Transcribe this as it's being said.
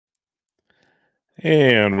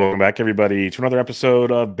And welcome back, everybody, to another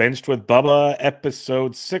episode of Benched with Bubba,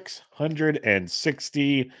 episode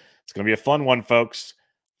 660. It's going to be a fun one, folks.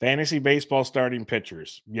 Fantasy baseball starting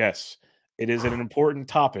pitchers. Yes, it is an important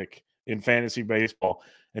topic in fantasy baseball.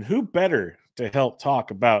 And who better to help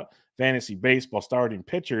talk about fantasy baseball starting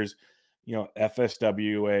pitchers?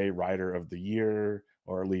 FSWA Writer of the Year,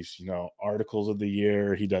 or at least, Articles of the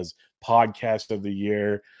Year. He does Podcast of the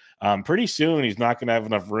Year. Pretty soon, he's not going to have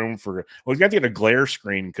enough room for. Well, he's got to get a glare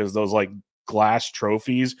screen because those glass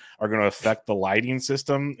trophies are going to affect the lighting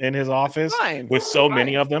system in his office with so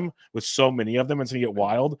many of them. It's going to get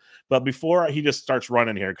wild. But before he just starts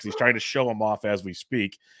running here, because he's trying to show them off as we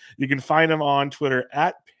speak, you can find him on Twitter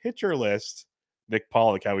at PitcherList. Nick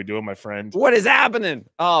Pollack, how we doing, my friend? What is happening?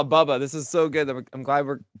 Oh, Bubba, this is so good. I'm glad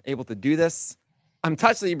we're able to do this. I'm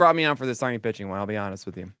touched that you brought me on for the starting pitching one. I'll be honest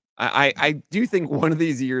with you. I do think one of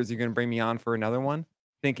these years you're going to bring me on for another one,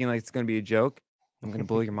 thinking like it's going to be a joke. I'm going to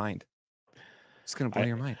blow your mind. It's going to blow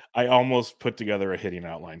your mind. I almost put together a hitting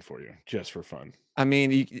outline for you just for fun. I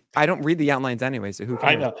mean, I don't read the outlines anyway, so who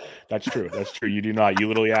cares? I know. That's true. That's true. You do not. You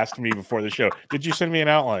literally asked me before the show, did you send me an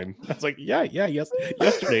outline? I was like, yes,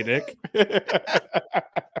 yesterday, Nick.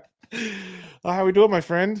 How are we doing, my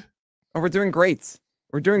friend? Oh, we're doing great.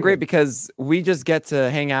 We're doing great because we just get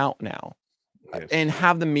to hang out now. Yes. And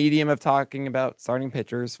have the medium of talking about starting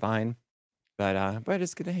pitchers, fine. But I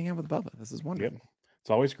just get to hang out with Bubba. This is wonderful. Yep. It's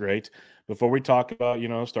always great. Before we talk about,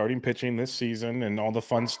 starting pitching this season and all the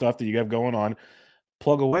fun stuff that you have going on,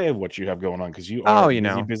 plug away of what you have going on because you are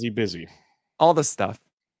busy. All the stuff.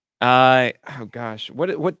 Oh gosh,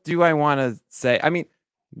 what do I want to say? I mean,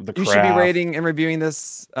 you should be rating and reviewing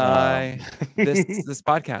this this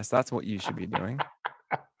podcast. That's what you should be doing.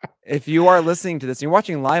 If you are listening to this, and you're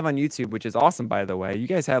watching live on YouTube, which is awesome, by the way. You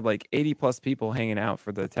guys had like 80 plus people hanging out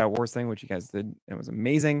for the Tout Wars thing, which you guys did. It was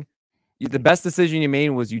amazing. The best decision you made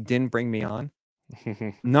was you didn't bring me on.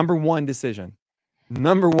 Number one decision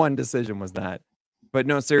was that. But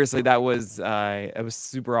no, seriously, that was it was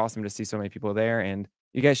super awesome to see so many people there, and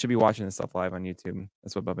you guys should be watching this stuff live on YouTube.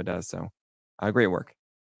 That's what Bubba does. So, great work.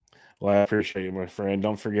 Well, I appreciate you, my friend.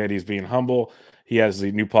 Don't forget, he's being humble. He has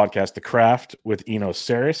the new podcast, The Craft, with Eno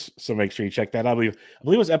Saris. So make sure you check that out. I believe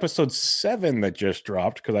it was episode 7 that just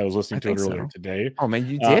dropped because I was listening to it earlier today. Oh man,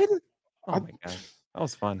 you did? Oh my god, that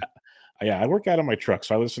was fun. Yeah, I work out of my truck,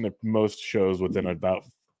 so I listen to most shows within about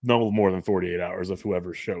no more than 48 hours of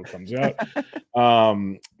whoever's show comes out.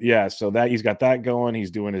 So that he's got that going. He's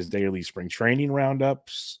doing his daily spring training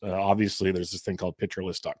roundups. Obviously, there's this thing called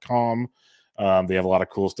pitcherlist.com. They have a lot of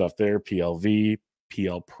cool stuff there. PLV,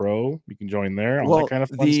 PL Pro. You can join there. All that kind of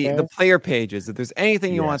fun stuff. The player pages. If there's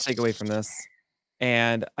anything you want to take away from this,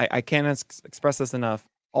 and I can't express this enough,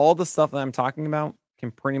 all the stuff that I'm talking about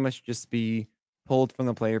can pretty much just be pulled from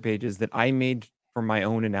the player pages that I made for my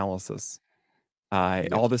own analysis.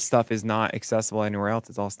 All this stuff is not accessible anywhere else.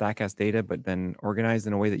 It's all StatCast data, but then organized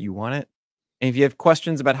in a way that you want it. And if you have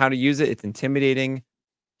questions about how to use it, it's intimidating.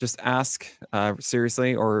 Just ask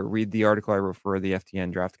seriously, or read the article I wrote for the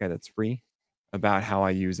FTN draft guide that's free about how I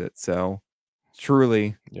use it. So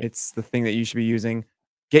truly, it's the thing that you should be using.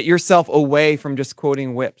 Get yourself away from just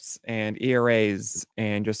quoting whips and ERAs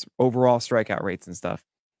and just overall strikeout rates and stuff.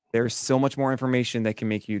 There's so much more information that can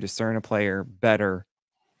make you discern a player better.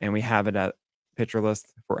 And we have it at Pitcher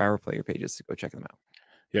List for our player pages, so go check them out.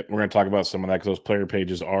 Yep, we're going to talk about some of that because those player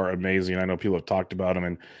pages are amazing. I know people have talked about them,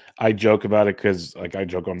 and I joke about it because, I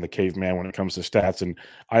joke I'm the caveman when it comes to stats, and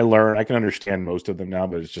I can understand most of them now,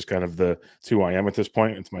 but it's just kind of it's who I am at this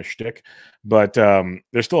point. It's my shtick. But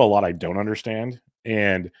there's still a lot I don't understand,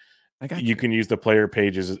 and you can use the player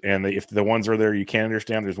pages, and if the ones are there you can't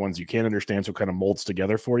understand, there's ones you can't understand, so it kind of molds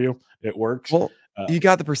together for you. It works. Well, you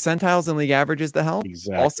got the percentiles and league averages to help.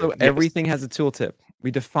 Exactly. Also, everything has a tooltip. We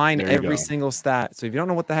define every single stat. So if you don't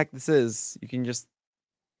know what the heck this is, you can just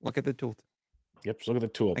look at the tooltip. Yep, just look at the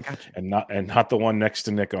tool, and not the one next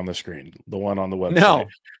to Nick on the screen, the one on the website. No,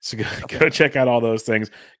 so go check out all those things.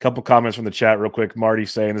 A couple comments from the chat, real quick. Marty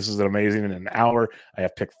saying this is amazing in an hour. I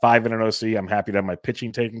have picked 5 in an OC. I'm happy to have my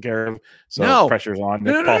pitching taken care of. So pressure's on.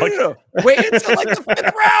 Nick Pollack. No. Wait until like the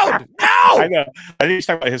 5th round. No, I know. I think he's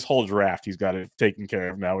talking about his whole draft. He's got it taken care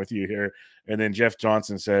of now with you here. And then Jeff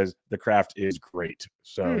Johnson says the craft is great.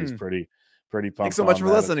 So he's pretty pumped. Thanks so much for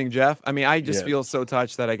listening, Jeff. I mean, I just feel so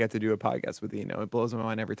touched that I get to do a podcast with you. It blows my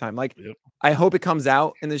mind every time. I hope it comes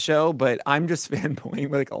out in the show, but I'm just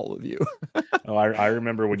fanboying like all of you. I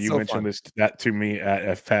remember when you mentioned that to me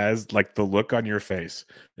at FAS, like the look on your face.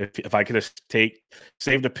 If I could have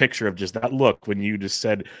saved a picture of just that look when you just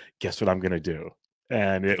said, "Guess what I'm going to do,"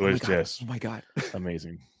 and it was just oh my god,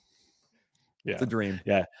 amazing. Yeah. It's a dream.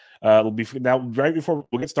 Yeah. Now, right before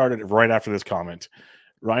we'll get started, right after this comment,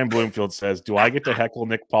 Ryan Bloomfield says, "Do I get to heckle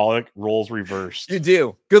Nick Pollack? Roles reversed." You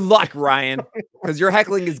do. Good luck, Ryan, because your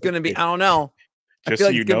heckling is going to be, I don't know. I feel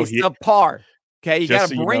like it's going to be subpar. Okay, you got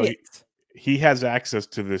to bring it. He has access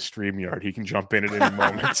to this StreamYard. He can jump in at any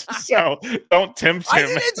moment. So don't tempt him. I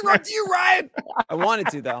didn't interrupt you, Ryan. I wanted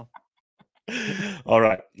to, though. All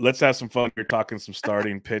right. Let's have some fun here talking some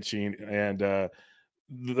starting pitching. And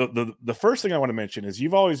the first thing I want to mention is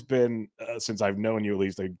you've always been, since I've known you at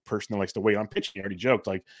least, a person that likes to wait on pitching. You already joked,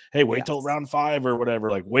 like, hey, wait till round 5 or whatever.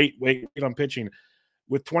 Like, wait on pitching.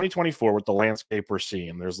 With 2024, with the landscape we're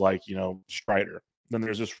seeing, there's like, Strider. Then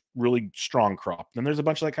there's this really strong crop. Then there's a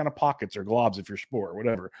bunch of like kind of pockets or globs if you're sport or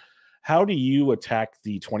whatever. How do you attack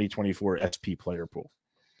the 2024 SP player pool?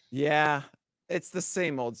 Yeah, it's the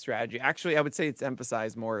same old strategy. Actually, I would say it's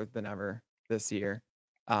emphasized more than ever this year.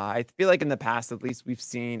 I feel like in the past, at least, we've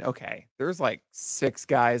seen, okay, there's like 6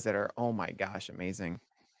 guys that are, oh my gosh, amazing.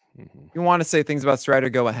 Mm-hmm. You want to say things about Strider,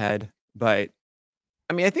 go ahead. But,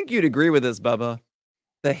 I mean, I think you'd agree with this, Bubba.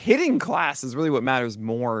 The hitting class is really what matters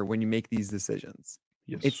more when you make these decisions.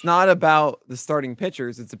 Yes. It's not about the starting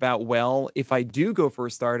pitchers. It's about, well, if I do go for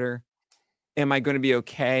a starter, am I going to be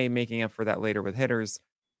okay making up for that later with hitters?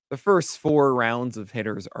 The first 4 rounds of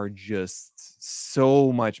hitters are just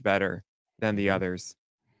so much better than the others.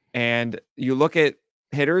 And you look at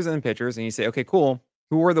hitters and pitchers and you say, okay, cool.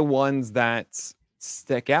 Who are the ones that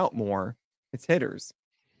stick out more? It's hitters.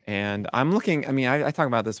 And I'm looking, I mean, I talk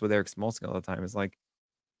about this with Eric Smolsky all the time. It's like,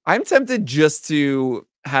 I'm tempted just to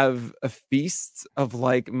have a feast of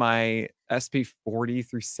like my SP 40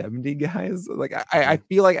 through 70 guys. Like I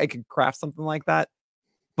feel like I could craft something like that,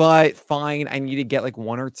 but fine. I need to get like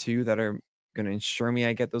 1 or 2 that are going to ensure me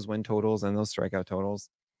I get those win totals and those strikeout totals.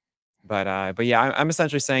 But yeah, I'm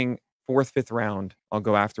essentially saying 4th, 5th round, I'll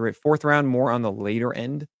go after it. 4th round, more on the later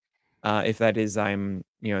end. If that is, I'm,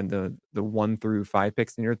 the 1 through 5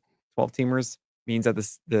 picks in your 12 teamers, means that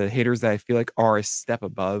the hitters that I feel like are a step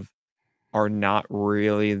above are not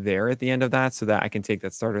really there at the end of that, so that I can take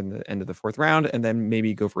that starter in the end of the 4th round and then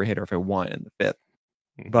maybe go for a hitter if I want in the 5th.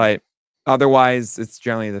 Mm-hmm. But otherwise, it's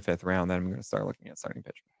generally the 5th round that I'm going to start looking at starting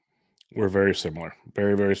pitcher. We're very similar,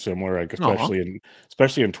 very, very similar. Like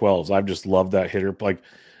especially in 12s. I've just loved that hitter. Like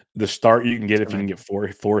the start you can get if you can get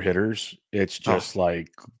four hitters, it's just like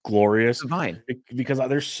glorious. Divine. Because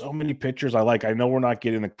there's so many pitchers I like. I know we're not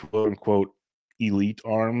getting the quote unquote elite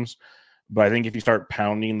arms, but I think if you start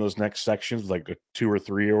pounding those next sections, like a 2 or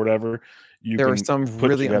 3 or whatever, there are some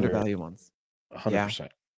really undervalued ones. 100%.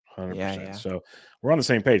 100%. Yeah. So we're on the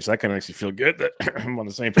same page. So that kind of makes you feel good that I'm on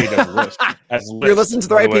the same page as a list. You're listening to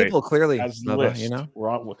the right people, clearly. As the list, we're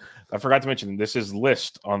on. I forgot to mention this is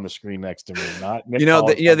list on the screen next to me, not Nick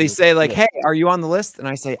they say like, "Hey, are you on the list?" And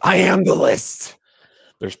I say, "I am the list."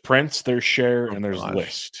 There's Prince, there's Share, and there's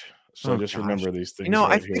List. So just remember these things.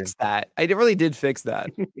 I fixed that. I really did fix that.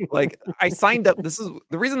 Like I signed up. This is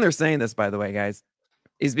the reason they're saying this, by the way, guys,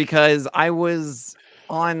 is because I was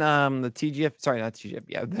on the TGF, sorry, not TGF,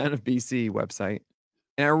 the NFBC website.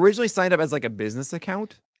 And I originally signed up as like a business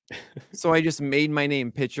account. So I just made my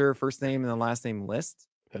name pitcher, first name, and then last name List.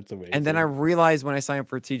 That's amazing. And then I realized when I signed up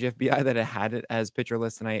for TGFBI that it had it as pitcher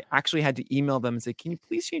List. And I actually had to email them and say, can you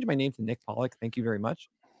please change my name to Nick Pollack? Thank you very much.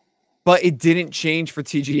 But it didn't change for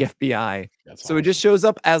TGFBI. That's so awesome. It just shows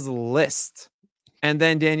up as List. And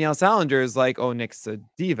then Danielle Salinger is like, oh, Nick's a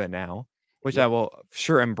diva now, which I will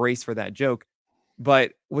sure embrace for that joke.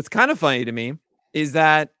 But what's kind of funny to me is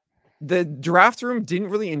that the draft room didn't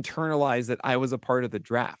really internalize that I was a part of the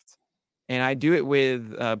draft. And I do it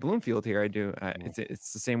with Bloomfield here. I do.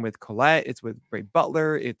 It's the same with Colette. It's with Ray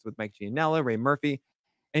Butler. It's with Mike Gianella, Ray Murphy.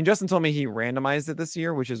 And Justin told me he randomized it this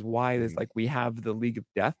year, which is why there's like we have the League of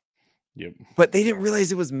Death. Yep. But they didn't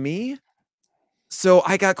realize it was me. So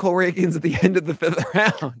I got Cole Ragans at the end of the 5th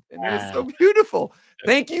round. And it was so beautiful.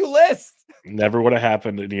 Thank you, List. Never would have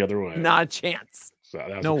happened any other way. Not a chance.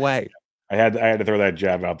 No way. I had to throw that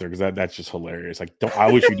jab out there because that's just hilarious. Like, I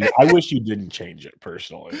wish you did. I wish you didn't change it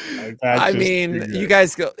personally. Like, I mean, you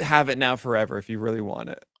guys have it now forever if you really want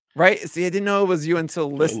it, right? See, I didn't know it was you until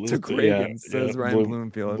List took Ragans. Says Ryan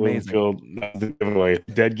Bloomfield. Amazing. Giveaway,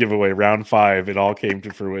 dead giveaway. Round 5, it all came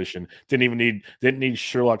to fruition. Didn't need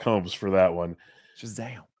Sherlock Holmes for that one.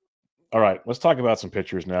 Shazam. All right, let's talk about some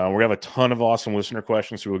pitchers now. We have a ton of awesome listener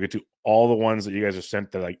questions, so we'll get to all the ones that you guys have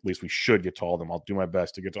sent that at least we should get to all of them. I'll do my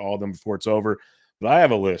best to get to all of them before it's over. But I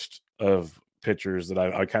have a list of pitchers that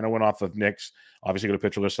I kind of went off of Nick's. Obviously, go to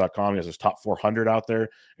pitcherlist.com. He has his top 400 out there.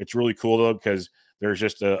 It's really cool, though, because there's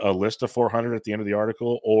just a list of 400 at the end of the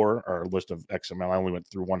article or a list of XML. I only went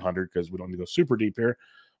through 100 because we don't need to go super deep here.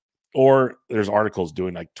 Or there's articles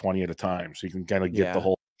doing like 20 at a time, so you can kind of get the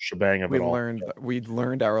whole shebang of it all. We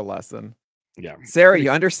learned our lesson. Yeah, Sarah, you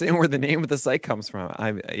understand where the name of the site comes from?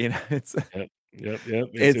 It's yep.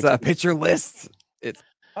 It's a picture list.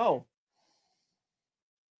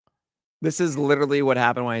 This is literally what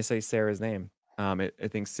happened when I say Sarah's name.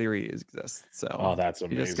 It thinks Siri exists. So that's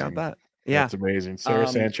amazing. You just got that. Yeah, that's amazing. Sarah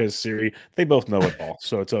Sanchez, Siri, they both know it all,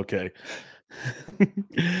 so it's okay.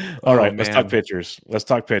 All right, let's talk pitchers.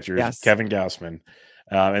 Yes. Kevin Gausman.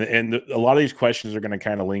 And a lot of these questions are going to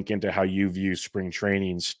kind of link into how you view spring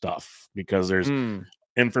training stuff, because there's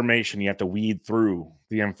information you have to weed through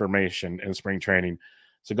the information in spring training.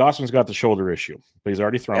 So Gausman's got the shoulder issue, but he's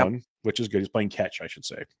already throwing, which is good. He's playing catch, I should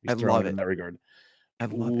say. He's throwing in that regard.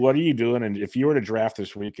 What are you doing? And if you were to draft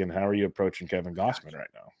this weekend, how are you approaching Kevin Gausman right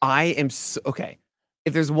now? I am okay.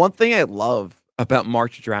 If there's one thing I love about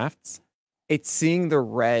March drafts, it's seeing the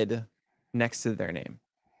red next to their name.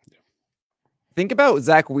 Think about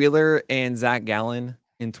Zach Wheeler and Zach Gallen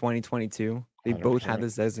in 2022. They 100%. Both had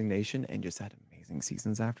this designation and just had amazing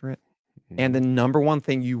seasons after it. And the number one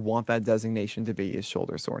thing you want that designation to be is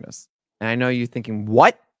shoulder soreness. And I know you're thinking,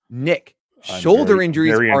 what? Nick, shoulder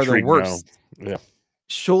injuries are the worst. Yeah.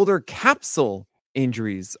 Shoulder capsule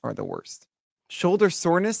injuries are the worst. Shoulder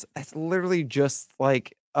soreness, that's literally just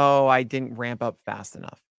like, oh, I didn't ramp up fast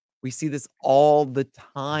enough. We see this all the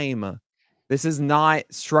time. This is not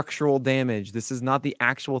structural damage. This is not the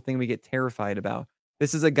actual thing we get terrified about.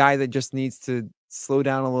 This is a guy that just needs to slow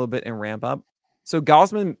down a little bit and ramp up. So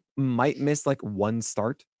Gausman might miss like one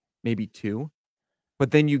start, maybe two,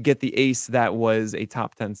 but then you get the ace that was a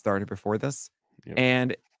top 10 starter before this. Yep.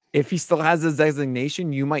 And if he still has his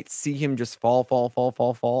designation, you might see him just fall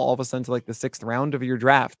all of a sudden to like the 6th round of your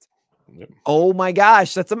draft. Yep. Oh my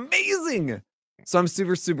gosh, that's amazing. So I'm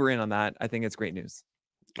super in on that. I think it's great news.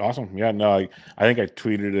 Awesome. Yeah, no, I think I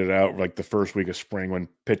tweeted it out like the first week of spring when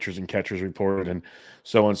pitchers and catchers reported, and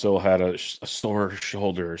so had a sore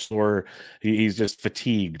shoulder, he's just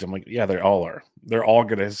fatigued. I'm like, yeah, they all are. They're all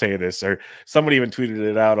going to say this. Or somebody even tweeted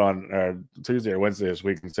it out on Tuesday or Wednesday this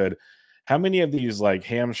week and said, how many of these like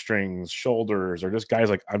hamstrings, shoulders, or just guys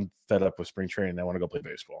like, I'm fed up with spring training, I want to go play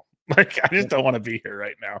baseball. Like, I just don't want to be here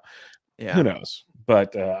right now. Yeah. Who knows?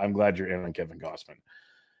 But I'm glad you're in on Kevin Gausman.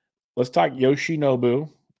 Let's talk Yoshinobu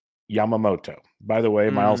Yamamoto. By the way,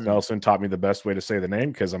 Miles Nelson taught me the best way to say the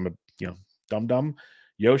name because I'm a dumb.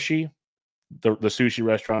 Yoshi, the sushi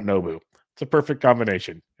restaurant, Nobu. It's a perfect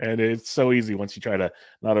combination, and it's so easy once you try to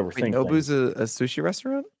not overthink. Nobu's a sushi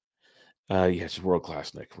restaurant. Yeah, it's world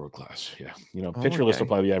class, Nick. World class. Yeah, Pitcher List will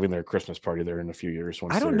probably be having their Christmas party there in a few years.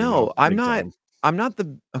 I don't know. I'm not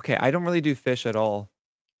the okay. I don't really do fish at all.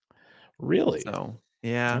 Really? So.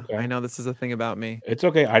 Yeah, okay. I know this is a thing about me. It's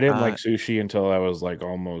okay. I didn't like sushi until I was like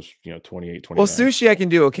almost 28, 29. Well, sushi I can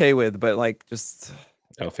do okay with, but like just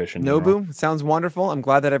fish in Nobu general. Sounds wonderful. I'm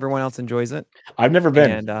glad that everyone else enjoys it. I've never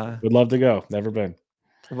been. And would love to go. Never been.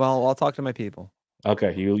 Well, I'll talk to my people.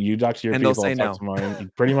 Okay, you talk to your and people. They'll say no. To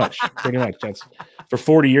mine. Pretty much. That's for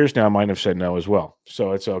 40 years now. Mine have said no as well,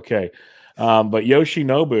 so it's okay. But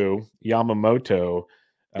Yoshinobu Yamamoto.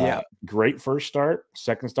 Great first start.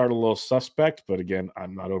 Second start, a little suspect, but again,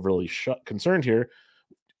 I'm not overly concerned here.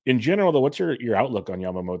 In general, though, what's your outlook on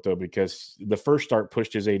Yamamoto? Because the first start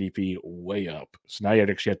pushed his ADP way up, so now you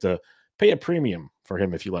actually have to pay a premium for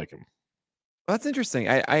him if you like him. Well, that's interesting.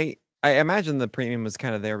 I imagine the premium was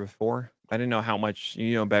kind of there before. I didn't know how much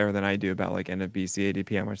better than I do about like NFBC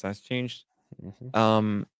ADP, how much that's changed.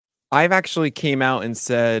 I've actually came out and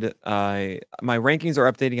said my rankings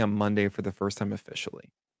are updating on Monday for the first time officially.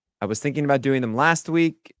 I was thinking about doing them last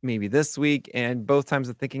week, maybe this week, and both times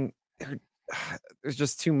I'm thinking there's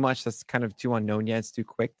just too much that's kind of too unknown yet. It's too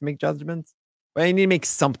quick to make judgments. But I need to make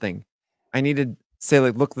something. I need to say,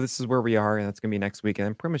 like, look, this is where we are, and that's going to be next week, and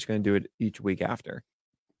I'm pretty much going to do it each week after.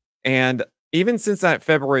 And even since that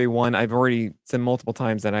February 1, I've already said multiple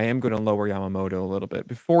times that I am going to lower Yamamoto a little bit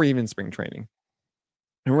before even spring training.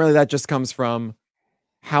 And really that just comes from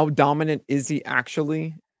how dominant is he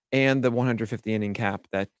actually, and the 150 inning cap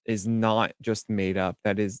that is not just made up,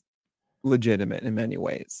 that is legitimate in many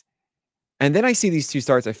ways. And then I see these two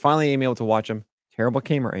starts. I finally am able to watch them. Terrible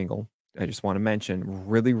camera angle. I just want to mention,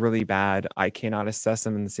 really, really bad. I cannot assess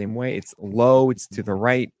them in the same way. It's low. It's to the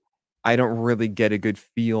right. I don't really get a good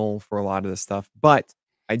feel for a lot of this stuff, but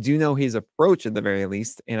I do know his approach at the very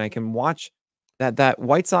least. And I can watch that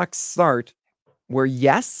White Sox start where,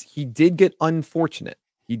 yes, he did get unfortunate.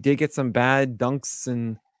 He did get some bad dunks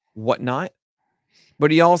and whatnot,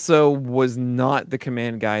 but he also was not the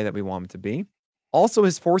command guy that we want him to be. Also,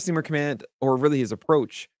 his four-seamer command, or really his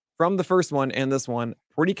approach from the first one and this one,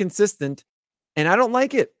 pretty consistent, and I don't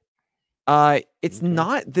like it. It's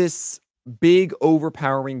not this big,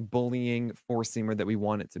 overpowering, bullying four-seamer that we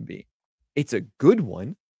want it to be. It's a good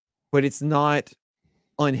one, but it's not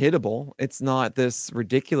unhittable. It's not this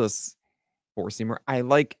ridiculous four-seamer. I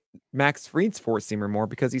like Max Fried's four-seamer more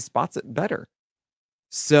because he spots it better.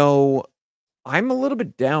 So I'm a little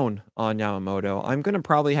bit down on Yamamoto. I'm going to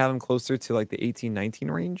probably have him closer to like the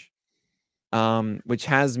 18-19 range, which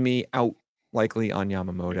has me out likely on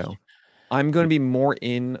Yamamoto. I'm going to be more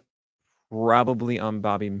in probably on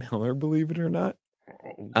Bobby Miller, believe it or not.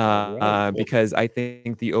 Because I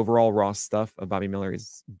think the overall raw stuff of Bobby Miller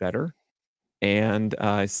is better and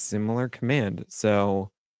similar command.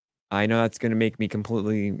 So I know that's going to make me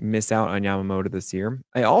completely miss out on Yamamoto this year.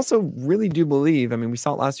 I also really do believe, I mean, we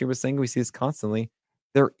saw it last year with Senga, we see this constantly.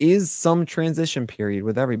 There is some transition period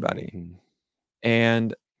with everybody.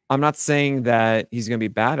 And I'm not saying that he's going to be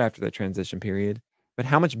bad after the transition period, but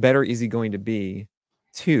how much better is he going to be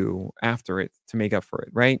after it to make up for it,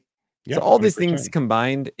 right? Yeah, so all these things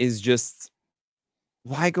combined is just,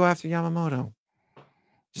 why go after Yamamoto?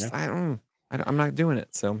 Just I'm not doing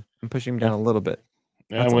it. So I'm pushing him down a little bit.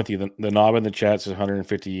 Yeah, I'm with you. The knob in the chat says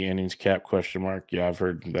 150 innings cap ? Yeah, I've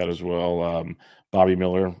heard that as well. Bobby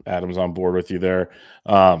Miller, Adam's on board with you there.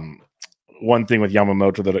 One thing with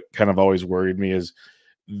Yamamoto that kind of always worried me is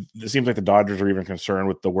it seems like the Dodgers are even concerned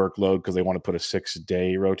with the workload because they want to put a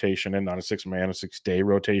 6-day rotation in, not a 6-man, a 6-day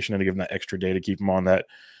rotation, and to give them that extra day to keep them on that,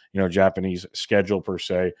 Japanese schedule per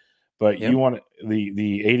se. But you want the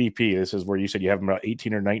ADP. This is where you said you have them about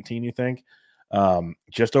 18 or 19. You think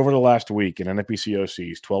just over the last week in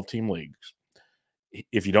NFBCOC's 12-team leagues,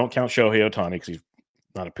 if you don't count Shohei Ohtani because he's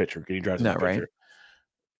not a pitcher, he drives a pitcher. Right.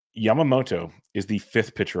 Yamamoto is the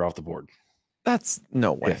 5th pitcher off the board. That's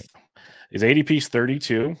no way. 5th. His ADP's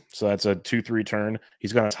 32, so that's a 2-3 turn.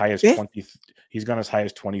 He's gone as high as 20. He's gone as high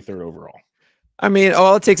as 23rd overall. I mean,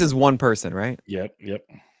 all it takes is one person, right? Yep.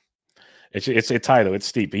 It's high though. It's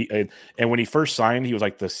steep. And when he first signed, he was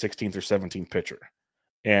like the 16th or 17th pitcher,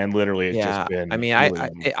 and literally it's just been. I mean,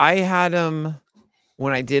 I had him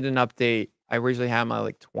when I did an update. I originally had him at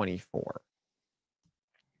like 24,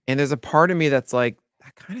 and there's a part of me that's like,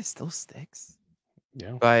 that kind of still sticks.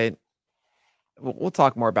 Yeah, but we'll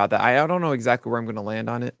talk more about that. I don't know exactly where I'm going to land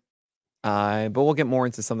on it, but we'll get more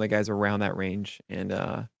into some of the guys around that range. And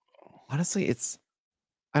honestly,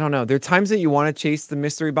 I don't know. There are times that you want to chase the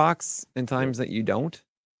mystery box and times that you don't.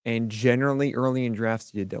 And generally, early in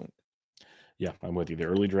drafts, you don't. Yeah, I'm with you. The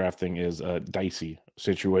early drafting is a dicey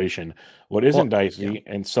situation. What isn't dicey,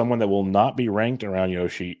 and someone that will not be ranked around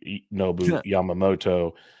Yoshinobu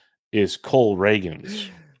Yamamoto is Cole Ragans.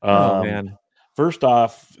 Oh, man. First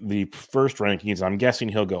off, the first rankings, I'm guessing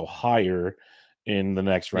he'll go higher in the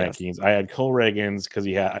next rankings. I had Cole Ragans because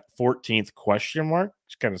he had 14th ?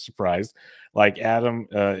 Just kind of surprised. Like Adam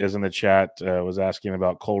is in the chat, was asking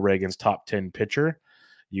about Cole Ragans' top 10 pitcher.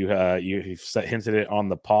 You hinted it on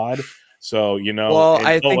the pod. So, well,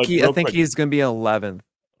 I think he's going to be 11th.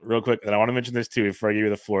 Real quick, and I want to mention this too before I give you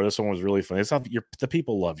the floor. This one was really funny. It's not the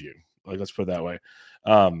people love you. Like, let's put it that way.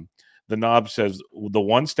 The knob says the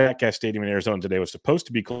one Statcast Stadium in Arizona today was supposed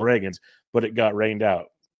to be Cole Ragans, but it got rained out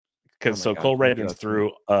because Cole Ragans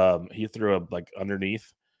threw a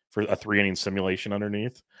underneath for a 3-inning simulation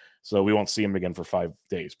underneath, so we won't see him again for 5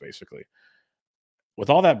 days basically. With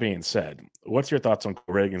all that being said, what's your thoughts on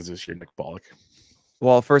Cole Ragans this year, Nick Pollack?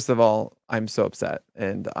 Well, first of all, I'm so upset,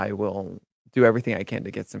 and I will do everything I can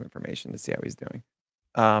to get some information to see how he's doing.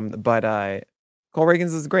 But Cole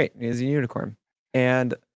Ragans is great. He's a unicorn,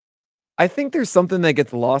 and I think there's something that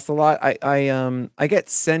gets lost a lot. I get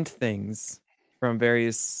sent things from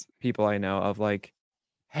various people I know of like,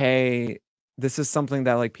 hey, this is something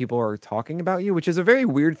that like people are talking about you, which is a very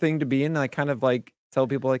weird thing to be in. And I kind of like tell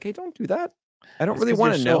people like, hey, don't do that. I don't really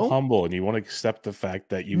want to know. So humble, and you want to accept the fact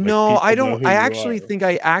that you. No, I don't. I actually think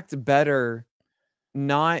I act better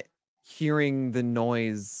not hearing the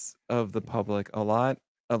noise of the public a lot.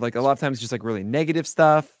 Of like a lot of times, just like really negative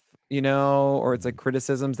stuff, or it's like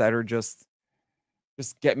criticisms that are just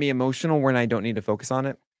get me emotional when I don't need to focus on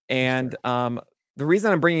it. And the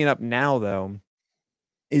reason I'm bringing it up now, though,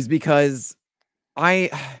 is because I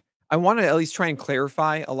want to at least try and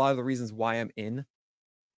clarify a lot of the reasons why I'm in.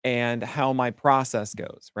 And how my process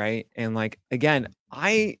goes, right? And like, again,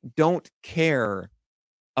 I don't care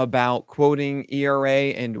about quoting ERA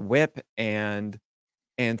and WHIP and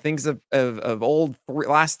things of old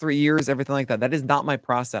last 3 years, everything like that. That is not my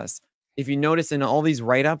process. If you notice in all these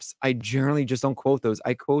write-ups, I generally just don't quote those.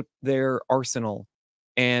 I quote their arsenal.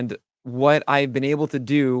 And what I've been able to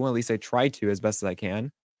do, at least I try to as best as I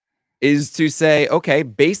can, is to say, okay,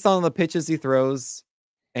 based on the pitches he throws,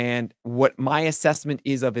 and what my assessment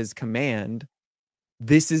is of his command,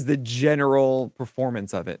 this is the general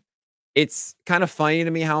performance of it. It's kind of funny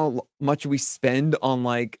to me how much we spend on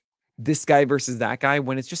like this guy versus that guy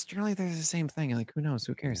when it's just generally they're the same thing. Like, who knows?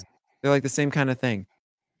 Who cares? They're like the same kind of thing.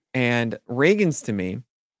 And Ragans, to me,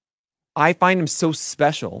 I find him so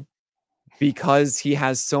special because he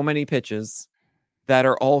has so many pitches that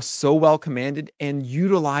are all so well commanded and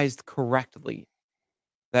utilized correctly.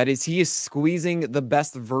 That is, he is squeezing the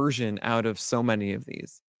best version out of so many of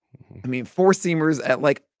these. I mean, four-seamers at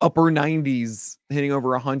like upper 90s, hitting over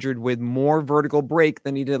 100 with more vertical break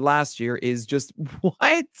than he did last year is just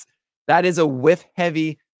what? That is a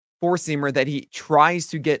whiff-heavy four-seamer that he tries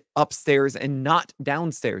to get upstairs and not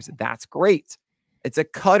downstairs. That's great. It's a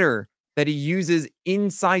cutter that he uses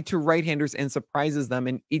inside to right-handers and surprises them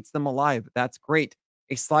and eats them alive. That's great.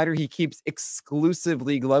 A slider he keeps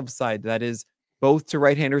exclusively glove side. That is both to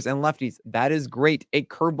right-handers and lefties. That is great. A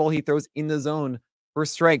curveball he throws in the zone for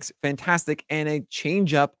strikes, fantastic. And a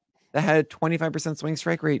changeup that had a 25% swing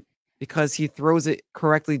strike rate because he throws it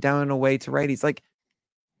correctly down and away to righties. Like,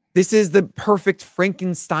 this is the perfect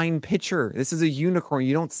Frankenstein pitcher. This is a unicorn.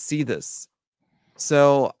 You don't see this.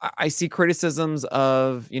 So I see criticisms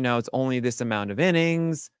of, it's only this amount of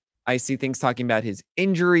innings. I see things talking about his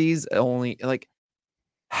injuries. Only like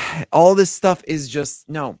all this stuff is just,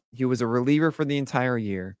 no, he was a reliever for the entire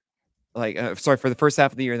year. For the first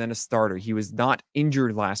half of the year, and then a starter. He was not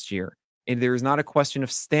injured last year. And there is not a question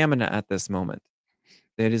of stamina at this moment.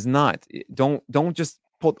 It is not. Don't just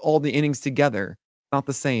put all the innings together. It's not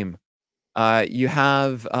the same. You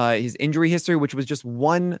have his injury history, which was just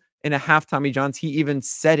 1.5 Tommy Johns. He even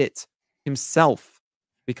said it himself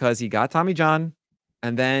because he got Tommy John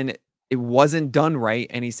and then it wasn't done right.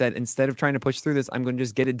 And he said, instead of trying to push through this, I'm going to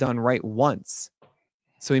just get it done right once.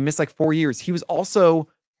 So he missed like 4 years. He was also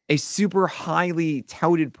a super highly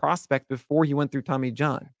touted prospect before he went through Tommy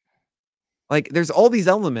John. Like, there's all these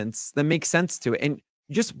elements that make sense to it. And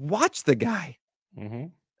just watch the guy. Mm-hmm.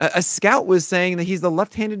 A scout was saying that he's the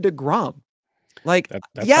left-handed DeGrom. Like,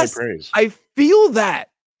 that's yes, high praise. I feel that.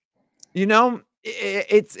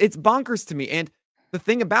 It's bonkers to me. And the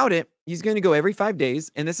thing about it, he's going to go every 5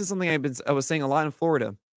 days. And this is something I was saying a lot in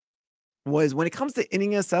Florida, was when it comes to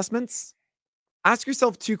inning assessments, ask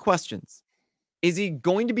yourself 2 questions. Is he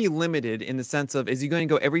going to be limited in the sense of, is he going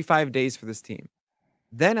to go every 5 days for this team?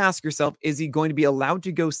 Then ask yourself, is he going to be allowed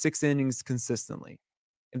to go 6 innings consistently?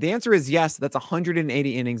 If the answer is yes, that's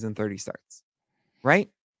 180 innings and 30 starts, right?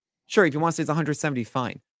 Sure, if you want to say it's 170,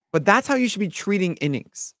 fine. But that's how you should be treating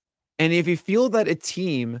innings. And if you feel that a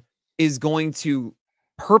team is going to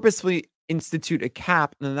purposefully institute a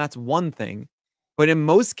cap, then that's one thing. But in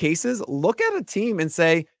most cases, look at a team and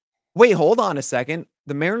say, wait, hold on a second.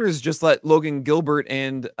 The Mariners just let Logan Gilbert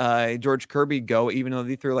and George Kirby go, even though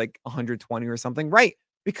they threw like 120 or something, right?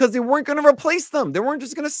 Because they weren't going to replace them. They weren't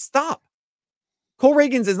just going to stop. Cole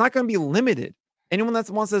Ragans is not going to be limited. Anyone that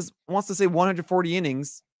wants to say 140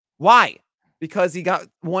 innings, why? Because he got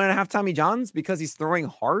 1.5 Tommy Johns? Because he's throwing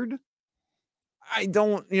hard? I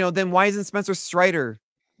don't, then why isn't Spencer Strider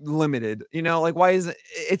limited? Why is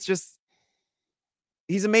it's just,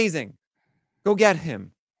 he's amazing. Go get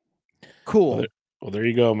him. Cool. Well, there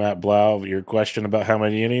you go, Matt Blau. Your question about how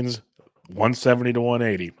many innings? 170 to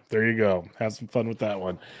 180. There you go. Have some fun with that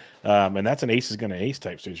one. And that's an ace is going to ace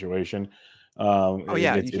type situation. You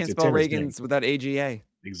can't spell Ragans without AGA.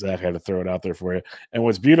 Exactly. I had to throw it out there for you. And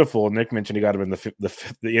what's beautiful, Nick mentioned he got him in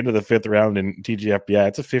the end of the 5th round in TGFBI.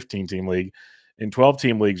 It's a 15-team league. In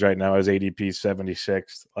 12-team leagues right now, his ADP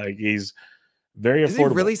 76th. Like, he's very affordable. Is he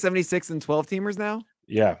really 76 in 12-teamers now?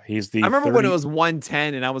 Yeah, he's the. I remember when it was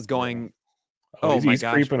 110, and I was going, my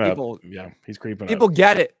gosh, creeping up. Yeah, he's creeping up. People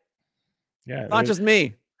get it. Yeah, not just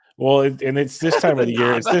me. Well, and it's this time of the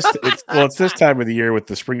year. It's this time of the year with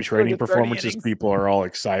the spring training performances. People are all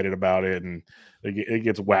excited about it, and it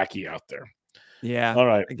gets wacky out there. Yeah. All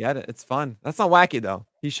right. I get it. It's fun. That's not wacky though.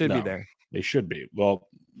 He should be there. They should be. Well,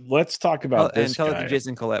 let's talk about this. And tell it to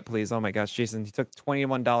Jason Collette, please. Oh my gosh, Jason, he took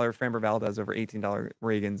 $21 Framber Valdez over $18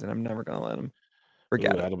 Ragans, and I'm never gonna let him.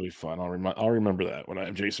 Forget it. That'll be fun. I'll remember that when I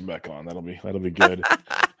have Jason back on. That'll be good.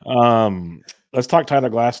 Let's talk Tyler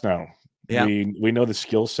Glasnow. Yeah. We know the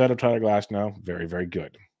skill set of Tyler Glasnow, very, very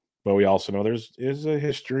good. But we also know is a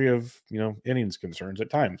history of, innings concerns at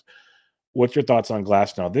times. What's your thoughts on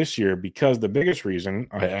Glasnow this year? Because the biggest reason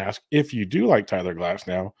I ask, if you do like Tyler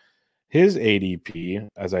Glasnow, his ADP,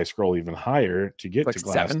 as I scroll even higher to get to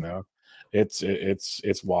Glasnow,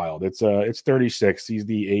 it's wild. It's 36. He's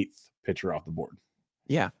the 8th pitcher off the board.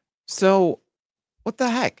 Yeah. So what the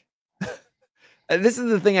heck? This is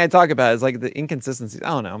the thing I talk about is like the inconsistencies. I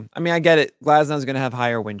don't know. I mean, I get it. Glasnow's going to have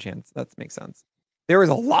higher win chance. That makes sense. There is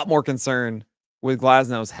a lot more concern with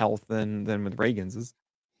Glasnow's health than with Ragans's.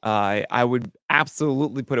 I would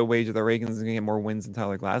absolutely put a wager that Ragans is going to get more wins than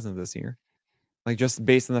Tyler Glasnow this year. Like just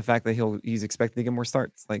based on the fact that he's expected to get more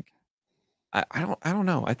starts. Like I don't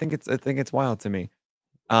know. I think it's wild to me.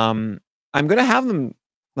 I'm gonna have them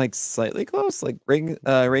like slightly close. Like Reagan's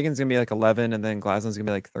gonna be like 11, and then Glasnow's gonna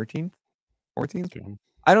be like 13th, 14th.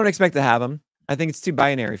 I don't expect to have them. I think it's too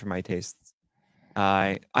binary for my tastes.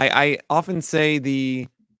 I often say the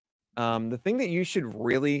thing that you should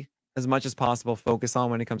really, as much as possible, focus on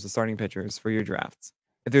when it comes to starting pitchers for your drafts.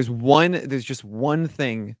 If there's just one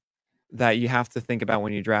thing that you have to think about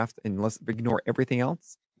when you draft, and let's ignore everything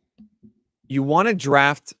else. You want to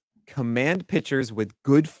draft command pitchers with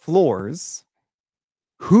good floors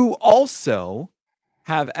who also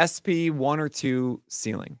have SP 1 or 2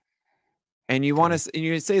 ceiling. And you want to, and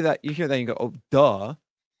you say that, you hear that, and you go, oh, duh.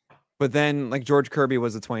 But then, like, George Kirby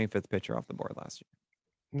was the 25th pitcher off the board last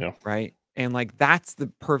year. Yeah. Right? And, like, that's the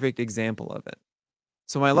perfect example of it.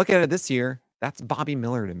 So when I look at it this year, that's Bobby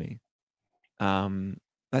Miller to me.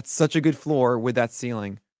 That's such a good floor with that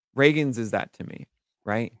ceiling. Ragans is that to me,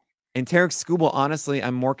 right? And Tarik Skubal, honestly,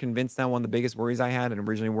 I'm more convinced now. One of the biggest worries I had, and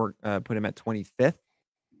originally put him at 25th,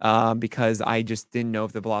 because I just didn't know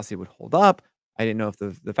if the velocity would hold up. I didn't know if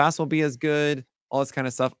the fastball would be as good, all this kind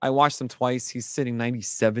of stuff. I watched him twice. He's sitting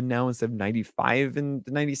 97 now instead of 95 and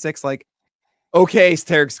 96. Like, okay,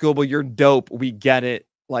 Tarik Skubal, you're dope. We get it.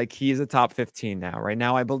 Like, he is a top 15 now. Right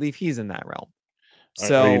now, I believe he's in that realm.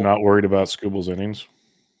 So, are you not worried about Skubal's innings?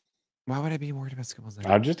 Why would I be worried about Skubal's innings?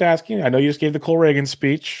 I'm just asking. I know you just gave the Cole Reagan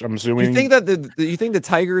speech. I'm assuming. You think that you think the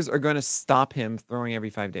Tigers are going to stop him throwing every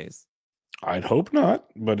 5 days? I'd hope not,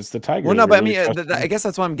 but it's the Tigers. Well, no, but really, I mean, I guess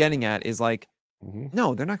that's what I'm getting at is like,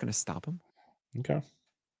 no, they're not going to stop him. Okay.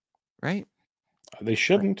 Right? They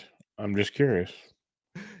shouldn't. I'm just curious.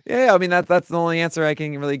 Yeah, I mean, that's the only answer I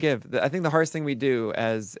can really give. I think the hardest thing we do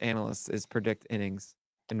as analysts is predict innings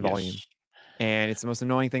and volume. Yes. And it's the most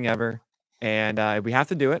annoying thing ever. And we have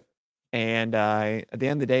to do it. And at the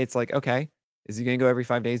end of the day, it's like, okay, is he going to go every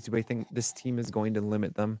 5 days? Do we think this team is going to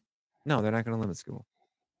limit them? No, they're not going to limit Skubal.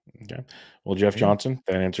 Okay. Well, Jeff Johnson,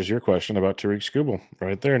 that answers your question about Tarik Skubal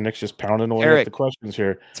right there. Nick's just pounding away at the questions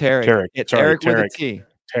here. Tarik. Tarik with a T.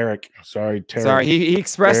 Tarik. Sorry, Tarik. Sorry, he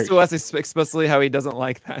expressed to us explicitly how he doesn't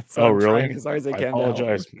like that. So I'm really? As hard as I can.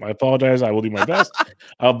 Apologize. I apologize. I will do my best.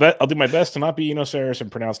 I'll do my best to not be Saris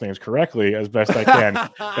and pronounce names correctly as best I can.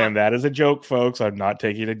 And that is a joke, folks. I'm not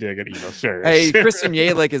taking a dig at Saris. Hey, Christian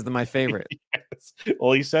Yelich is my favorite. Yes.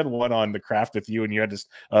 Well, he said one on the craft with you, and you had to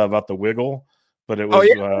about the wiggle, but it was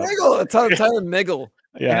wiggle. Tyler Miggle.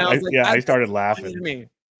 Yeah, I started laughing.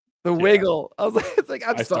 The wiggle. I was like, it's like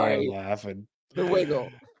I started laughing. The wiggle.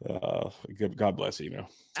 God bless you.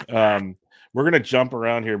 We're gonna jump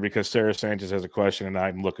around here because Sarah Sanchez has a question, and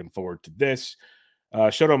I'm looking forward to this.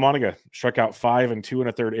 Shota Umanaga struck out 5 and 2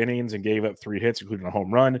 1/3 innings and gave up 3 hits, including a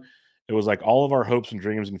home run. It was like all of our hopes and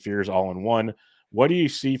dreams and fears all in one. What do you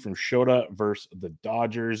see from Shota versus the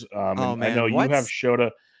Dodgers? I know you have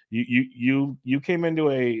Shota. You came into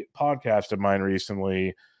a podcast of mine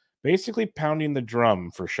recently, basically pounding the drum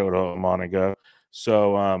for Shota Umanaga.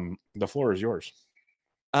 So the floor is yours.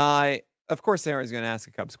 Of course, Sarah's going to ask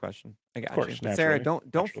a Cubs question. I got you. But Sarah,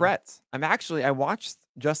 don't fret. I watched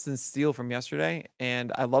Justin Steele from yesterday,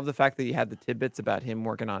 and I love the fact that he had the tidbits about him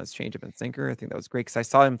working on his changeup and sinker. I think that was great because I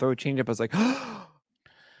saw him throw a changeup. I was like,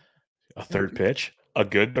 a third pitch, a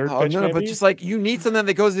good third pitch. No, but just like you need something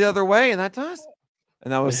that goes the other way, and that does.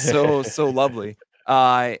 And that was so lovely.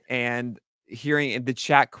 And hearing the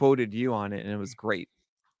chat quoted you on it, and it was great.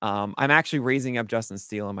 I'm actually raising up Justin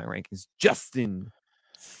Steele in my rankings. Justin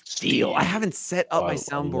Steele. I haven't set up my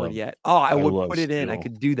soundboard yet. Oh, I would put it in. I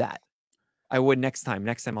could do that. I would next time.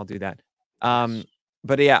 Next time I'll do that.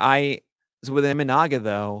 But yeah, so with Imanaga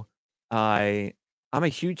though, I'm a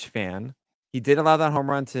huge fan. He did allow that home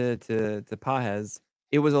run to Pajes.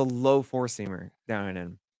 It was a low 4-seamer down and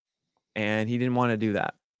in. And he didn't want to do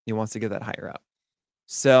that. He wants to get that higher up.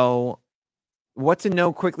 So what to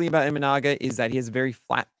know quickly about Imanaga is that he has a very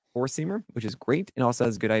flat 4-seamer, which is great, and also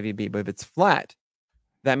has good IVB. But if it's flat,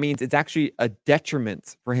 that means it's actually a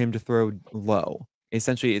detriment for him to throw low.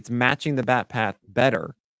 Essentially, it's matching the bat path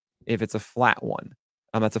better if it's a flat one.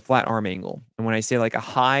 That's a flat arm angle. And when I say like a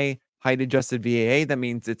high height adjusted VAA, that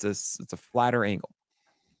means it's a flatter angle.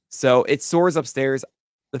 So it soars upstairs.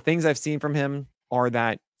 The things I've seen from him are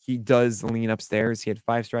that he does lean upstairs. He had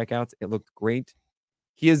 5 strikeouts. It looked great.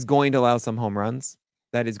 He is going to allow some home runs.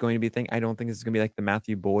 That is going to be a thing. I don't think this is going to be like the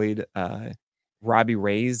Matthew Boyd Robbie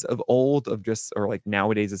Ray's of old, or like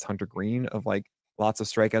nowadays it's Hunter Green of like lots of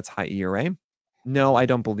strikeouts, high ERA. No, I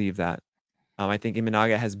don't believe that. I think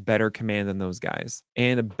Imanaga has better command than those guys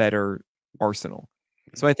and a better arsenal.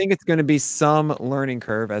 So I think it's going to be some learning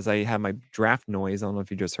curve as I have my draft noise. I don't know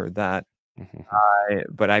if you just heard that.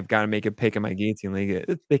 But I've got to make a pick in my guillotine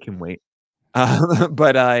league. They can wait.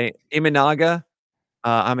 But Imanaga,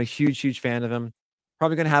 I'm a huge fan of him.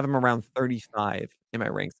 Probably going to have him around 35 in my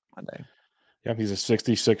ranks Monday. Yeah, he's a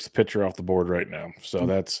 66th pitcher off the board right now. So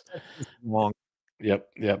that's long.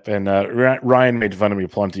 Yep. And Ryan made fun of me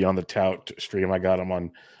plenty on the tout stream. I got him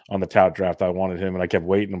on the tout draft. I wanted him, and I kept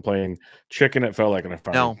waiting and playing chicken. It felt like, and I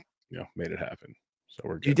finally made it happen. So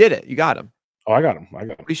we're good. You did it. You got him. Oh, I got him.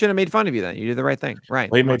 We shouldn't have made fun of you then. You did the right thing.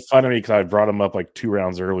 Right. Well, he made fun of me because I brought him up like 2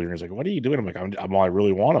 rounds earlier. And he's like, "What are you doing?" I'm like, I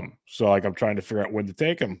really want him. So like, I'm trying to figure out when to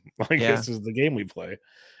take him. Like this is the game we play.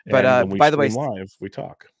 And but when we by the way, live, we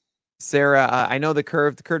talk. Sarah, I know the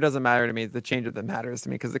curve. The curve doesn't matter to me. It's the change that matters to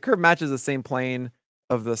me because the curve matches the same plane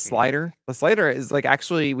of the slider. The slider is like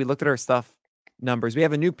actually we looked at our stuff numbers. We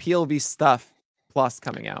have a new PLV stuff plus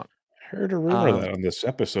coming out. Heard a rumor that on this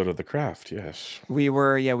episode of The Craft. Yes, we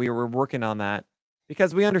were working on that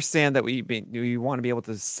because we understand that we want to be able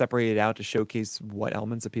to separate it out to showcase what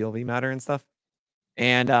elements of PLV matter and stuff.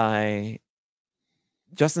 And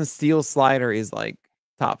Justin Steele's slider is like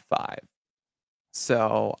top 5.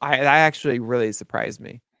 So that actually really surprised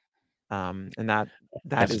me. And that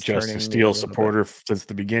is just a Steele supporter since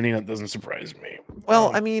the beginning. It doesn't surprise me.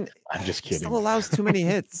 Well, I mean, I'm just kidding. He still allows too many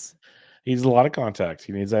hits. He needs a lot of contact.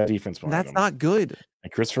 He needs that defense behind That's him. not good.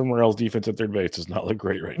 And Christopher Morel's defense at third base does not look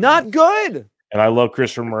great right now. Not good. And I love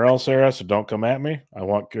Christopher Morel, Sarah, so don't come at me. I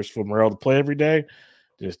want Christopher Morel to play every day.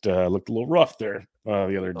 Just looked a little rough there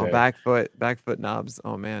the other day. Back foot knobs.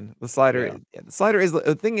 Oh man, the slider. Yeah, the slider is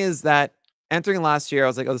the thing is that entering last year, I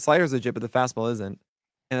was like, oh, the slider's legit, but the fastball isn't.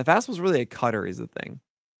 And the fastball's really a cutter is the thing.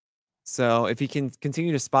 So if he can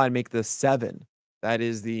continue to spot and make the 7, that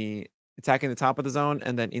is the attacking the top of the zone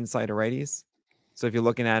and then inside to righties. So if you're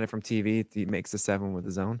looking at it from TV, he makes the 7 with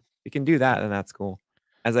the zone. If you can do that, then that's cool.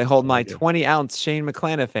 As I hold my 20-ounce Shane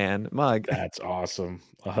McClanahan mug. That's awesome.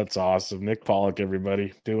 That's awesome. Nick Pollack,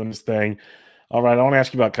 everybody, doing his thing. All right, I want to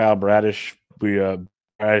ask you about Kyle Bradish.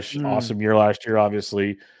 Bradish, awesome year last year,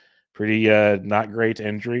 obviously. Pretty not great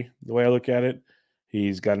injury, the way I look at it.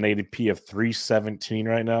 He's got an ADP of 317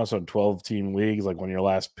 right now, so 12-team leagues, like one of your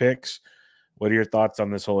last picks. What are your thoughts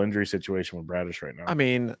on this whole injury situation with Bradish right now? I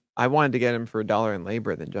mean, I wanted to get him for $1 in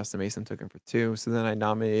labor, then Justin Mason took him for $2. So then I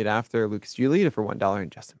nominated after Lucas Giolito for $1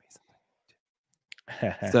 and Justin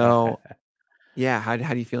Mason. So yeah, how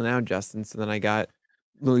do you feel now, Justin? So then I got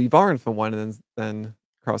Louis Varn for $1, and then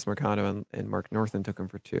Carlos Mercado and Mark Northern took him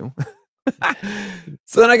for $2.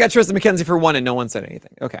 So then I got Tristan McKenzie for $1, and no one said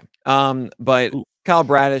anything. Okay. But Kyle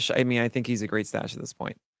Bradish, I mean, I think he's a great stash at this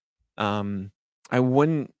point. I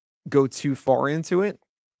wouldn't go too far into it,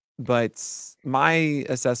 but my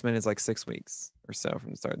assessment is like 6 weeks or so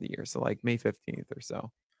from the start of the year. So like May 15th or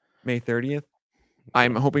so, May 30th.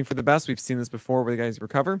 I'm hoping for the best. We've seen this before where the guys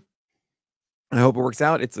recover. I hope it works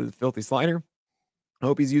out. It's a filthy slider. I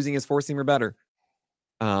hope he's using his 4-seamer better.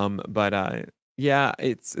 Yeah,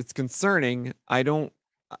 it's concerning. I don't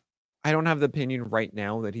have the opinion right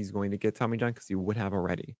now that he's going to get Tommy John because he would have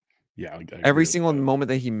already. Yeah, every single moment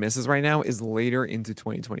that he misses right now is later into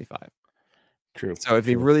 2025. True. So if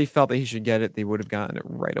he really felt that he should get it, they would have gotten it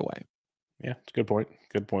right away. Yeah, it's a good point.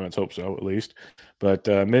 Good point. Let's hope so, at least. But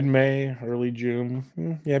mid-May, early June,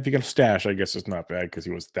 yeah, if you get a stash, I guess it's not bad because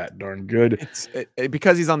he was that darn good.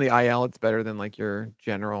 Because he's on the IL, it's better than like your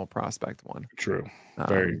general prospect one. True.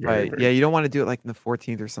 Very. Yeah, you don't want to do it like in the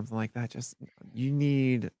 14th or something like that. Just you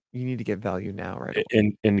need to get value now, right?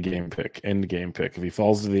 End game pick. If he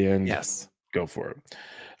falls to the end, yes, go for it.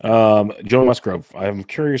 Joe Musgrove. I'm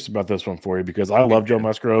curious about this one for you because I love Joe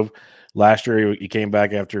Musgrove. Last year, he came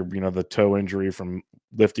back after the toe injury from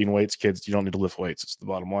lifting weights. Kids, you don't need to lift weights. It's the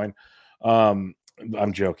bottom line. I'm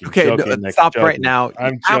joking. Okay, stop right now.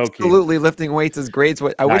 I'm joking. Absolutely, lifting weights is great.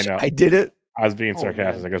 I wish I did it. I was being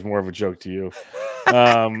sarcastic. I guess more of a joke to you.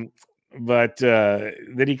 But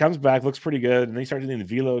then he comes back, looks pretty good, and then he starts doing the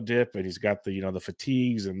velo dip, and he's got the the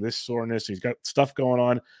fatigues and this soreness. He's got stuff going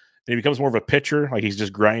on, and he becomes more of a pitcher, like he's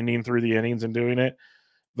just grinding through the innings and doing it.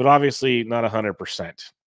 But obviously, not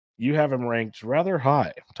 100%. You have him ranked rather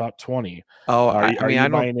high, top 20. Oh, are you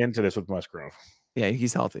buying into this with Musgrove? Yeah,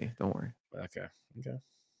 he's healthy. Don't worry. Okay.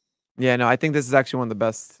 Yeah, no, I think this is actually one of the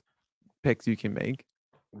best picks you can make.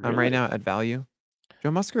 Really? Right now at value.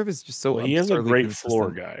 Joe Musgrove is just so. Well, he is a great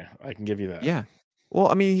floor guy. I can give you that. Yeah.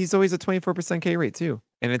 Well, I mean, he's always a 24% K rate too,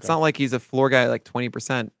 and it's not like he's a floor guy like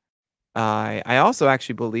 20%. I also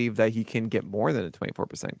actually believe that he can get more than a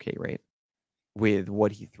 24% K rate with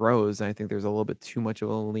what he throws. And I think there's a little bit too much of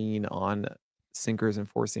a lean on sinkers and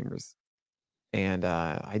four seamers. And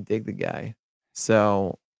I dig the guy.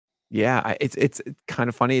 So yeah, it's kind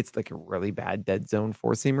of funny. It's like a really bad dead zone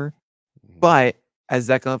four seamer. But as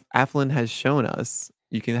Zach Eflin has shown us,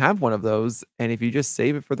 you can have one of those, and if you just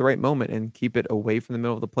save it for the right moment and keep it away from the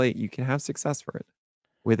middle of the plate, you can have success for it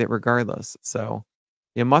with it regardless. So,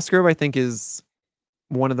 yeah, Musgrove I think is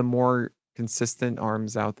one of the more consistent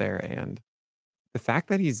arms out there, and the fact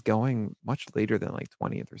that he's going much later than like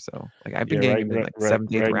 20th or so, like I've been getting him in like 7th,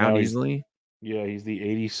 8th round now easily. He's the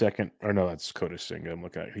 82nd. Or no, that's Kota Singa. I'm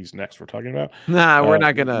looking at he's next. We're talking about. Nah, we're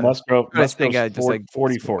not gonna. Musgrove's Just like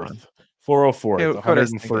 44th, 404th,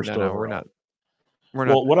 101st no, overall. we're not.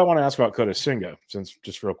 Well, what I want to ask about Kota Singa, since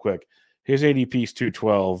just real quick, his ADP is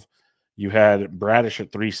 212. You had Bradish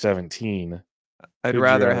at 317. I'd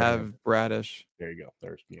rather have Bradish. There you go.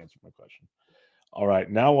 There's the answer to my question. All right.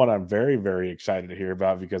 Now, what I'm very, very excited to hear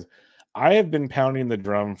about, because I have been pounding the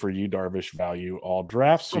drum for you Darvish value all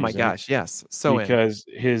draft season. Oh my gosh, yes. Because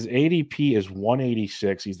his ADP is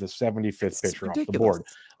 186. He's the 75th pitcher off the board.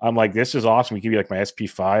 I'm like, this is awesome. He could be like my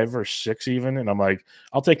SP5 or 6 even. And I'm like,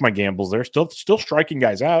 I'll take my gambles there. Still striking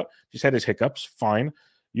guys out. Just had his hiccups. Fine.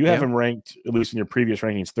 You have him ranked, at least in your previous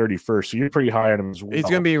rankings, 31st. So you're pretty high on him as well. He's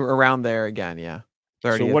going to be around there again, yeah.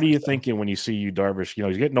 So what are you thinking when you see you Darvish? You know,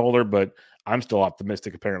 he's getting older, but I'm still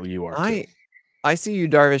optimistic. Apparently you are too. I see you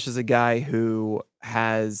Darvish as a guy who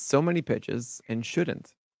has so many pitches and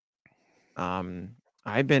shouldn't.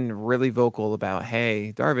 I've been really vocal about,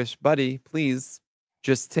 hey, Darvish, buddy, please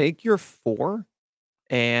just take your 4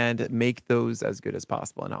 and make those as good as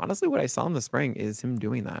possible. And honestly, what I saw in the spring is him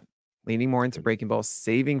doing that, leaning more into breaking balls,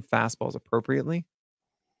 saving fastballs appropriately.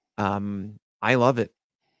 I love it.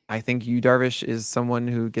 I think Yu Darvish is someone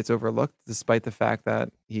who gets overlooked despite the fact that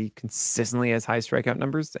he consistently has high strikeout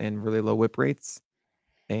numbers and really low whip rates.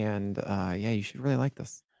 And yeah, you should really like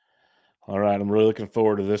this. All right. I'm really looking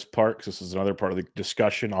forward to this part because this is another part of the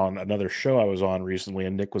discussion on another show I was on recently,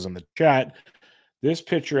 and Nick was in the chat. This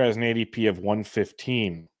pitcher has an ADP of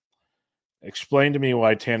 115. Explain to me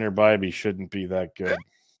why Tanner Bybee shouldn't be that good.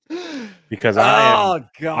 Because I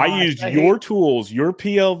used your tools, your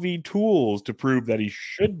PLV tools, to prove that he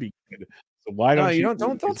should be good. So why don't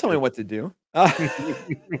don't tell me what to do?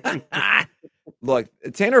 Look,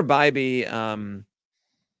 Tanner Bybee.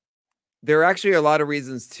 There are actually a lot of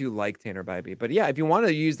reasons to like Tanner Bybee, but yeah, if you want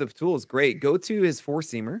to use the tools, great. Go to his four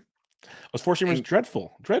seamer. His four seamer is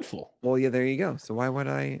dreadful. Well, yeah, there you go. So why would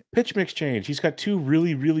I pitch mix change? He's got 2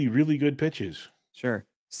 really, really, really good pitches. Sure.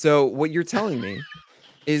 So what you're telling me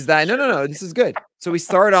is that no, this is good. So we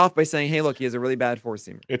start off by saying, hey, look, he has a really bad four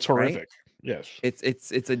seamer. It's horrific. Right? Yes.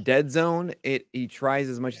 It's a dead zone. He tries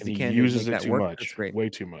as much as he can. He uses it too much. That's great. Way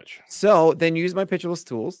too much. So then use my pitcherless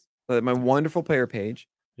tools, my wonderful player page.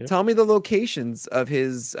 Yep. Tell me the locations of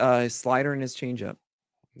his slider and his changeup,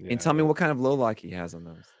 and tell me what kind of low lock he has on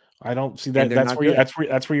those. I don't see that.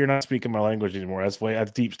 That's where you're not speaking my language anymore.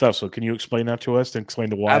 That's deep stuff. So can you explain that to us and explain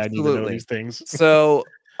to why I need to know these things? So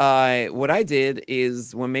what I did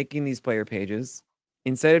is when making these player pages,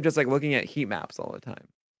 instead of just like looking at heat maps all the time,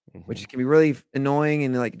 which can be really annoying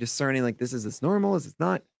and like discerning, like is this normal? Is this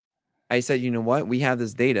not? I said, you know what? We have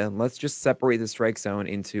this data. Let's just separate the strike zone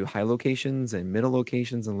into high locations and middle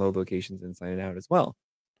locations and low locations inside and out as well.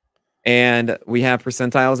 And we have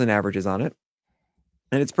percentiles and averages on it.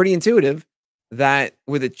 And it's pretty intuitive that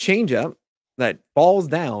with a changeup that falls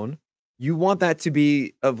down, you want that to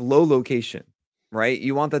be of low location, right?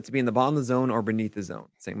 You want that to be in the bottom of the zone or beneath the zone.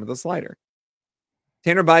 Same with the slider.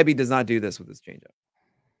 Tanner Bybee does not do this with his changeup.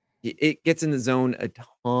 It gets in the zone a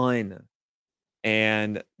ton.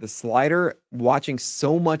 And the slider, watching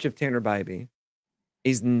so much of Tanner Bybee,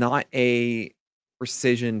 is not a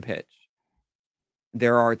precision pitch.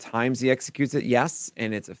 There are times he executes it, yes,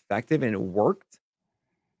 and it's effective and it worked.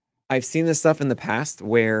 I've seen this stuff in the past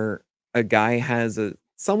where a guy has a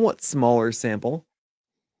somewhat smaller sample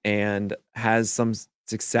and has some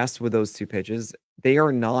success with those two pitches. They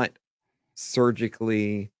are not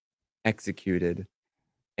surgically executed,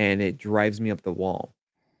 and it drives me up the wall.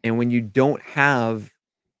 And when you don't have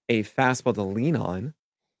a fastball to lean on,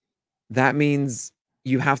 that means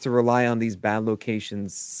you have to rely on these bad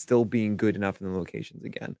locations still being good enough in the locations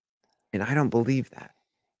again. And I don't believe that.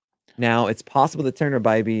 Now, it's possible that Tanner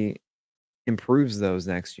Bybee improves those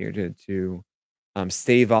next year to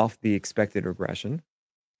stave off the expected regression.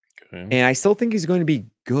 Okay. And I still think he's going to be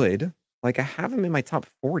good. Like, I have him in my top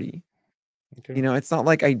 40. Okay. You know, it's not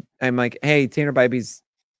like I'm like, hey, Tanner Bybee's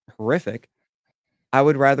horrific. I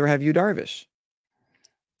would rather have Yu Darvish.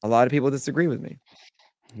 A lot of people disagree with me.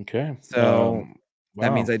 Okay. So that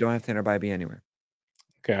wow. means I don't have Tanner Bybee anywhere.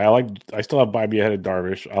 Okay, I still have Bybee ahead of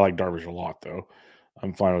Darvish. I like Darvish a lot, though.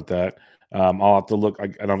 I'm fine with that. I'll have to look.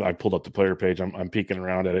 I pulled up the player page. I'm peeking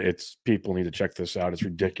around at it. It's people need to check this out. It's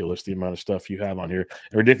ridiculous the amount of stuff you have on here,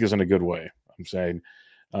 and ridiculous in a good way. I'm saying,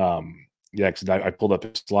 yeah, because I pulled up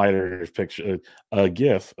his slider. There's picture a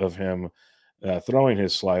GIF of him throwing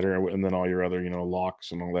his slider, and then all your other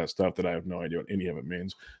locks and all that stuff that I have no idea what any of it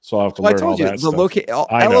means. So I'll have to Well, I learn all told you that the stuff.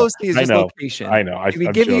 I know. LOC is I just know. location. I know. If we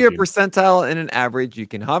I'm give you a joking. percentile and an average, you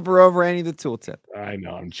can hover over any of the tooltip. I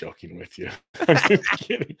know. I'm joking with you. I'm just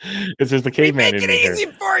kidding. It's just the caveman in me here.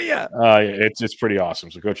 Easy for you. It's pretty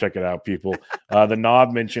awesome. So go check it out, people. The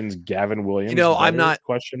knob mentions Gavin Williams. I'm not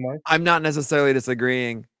question mark. I'm not necessarily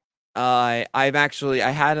disagreeing. I've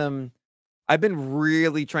been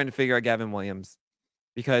really trying to figure out Gavin Williams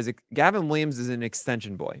because Gavin Williams is an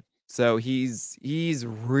extension boy. So he's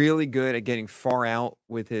really good at getting far out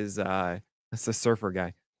with his that's a surfer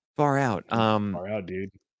guy. Far out. Far out,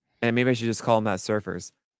 dude. And maybe I should just call them that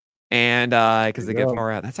surfers. And because they get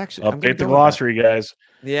far out. That's actually update the glossary, guys.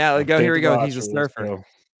 Yeah, let's go. Here we go. He's a surfer.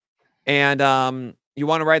 And you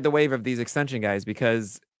want to ride the wave of these extension guys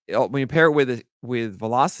because when you pair it with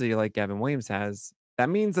velocity like Gavin Williams has, that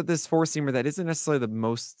means that this four-seamer that isn't necessarily the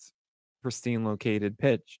most pristine located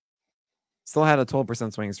pitch still had a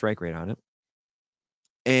 12% swing strike rate on it.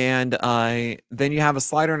 And then you have a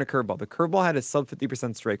slider and a curveball. The curveball had a sub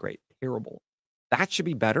 50% strike rate. Terrible. That should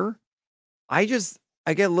be better. I get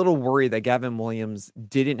a little worried that Gavin Williams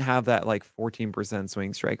didn't have that like 14%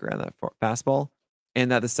 swing strike rate on that fastball,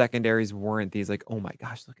 and that the secondaries weren't these like, oh my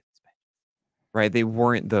gosh, look at this pitch. Right? They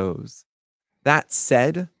weren't those. That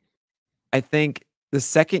said, I think the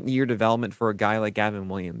second year development for a guy like Gavin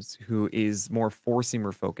Williams, who is more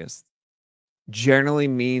four-seamer focused, generally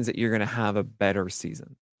means that you're going to have a better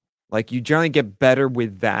season. Like you generally get better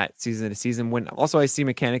with that season to season when also I see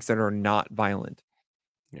mechanics that are not violent.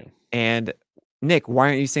 Yeah. And Nick, why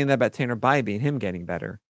aren't you saying that about Tanner Bybee and him getting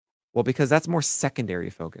better? Well, because that's more secondary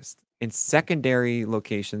focused. And secondary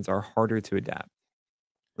locations are harder to adapt.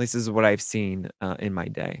 At least this is what I've seen in my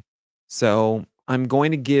day. So I'm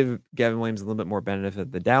going to give Gavin Williams a little bit more benefit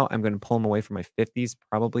of the doubt. I'm going to pull him away from my 50s,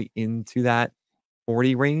 probably into that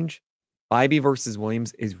 40 range. Bybee versus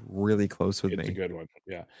Williams is really close with me. It's a good one.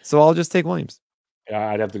 Yeah. So I'll just take Williams. Yeah,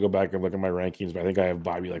 I'd have to go back and look at my rankings, but I think I have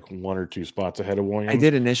Bybee like 1 or 2 spots ahead of Williams. I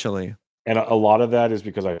did initially. And a lot of that is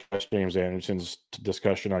because I touched James Anderson's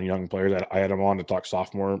discussion on young players. I had him on to talk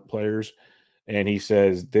sophomore players. And he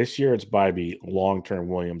says this year it's Bybee. Long-term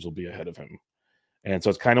Williams will be ahead of him. And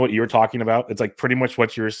so it's kind of what you were talking about. It's like pretty much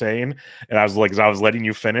what you were saying. And I was like, I was letting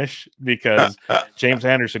you finish because James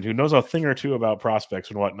Anderson, who knows a thing or two about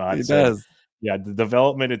prospects and whatnot, he does. Yeah, the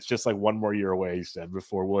development, it's just like 1 more year away, he said,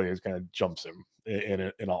 before Williams kind of jumps him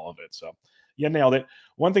in all of it. So you nailed it.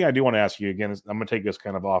 One thing I do want to ask you again is I'm going to take this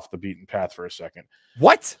kind of off the beaten path for a second.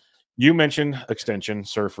 What? You mentioned extension,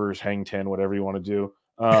 surfers, hang 10, whatever you want to do.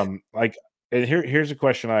 And here's a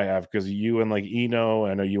question I have, because you and like Eno,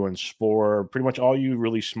 I know you and Spore, pretty much all you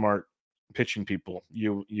really smart pitching people,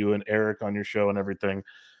 you and Eric on your show and everything.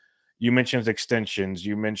 You mentioned extensions.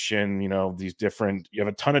 You mentioned, these different. You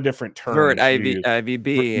have a ton of different terms. Vert,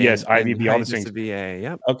 IVB. Yes, IVB. All these things. VA.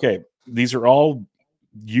 Yep. Okay, these are all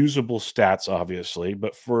usable stats, obviously,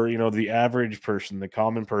 but for the average person, the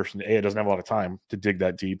common person, it doesn't have a lot of time to dig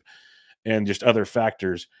that deep, and just other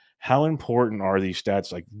factors. How important are these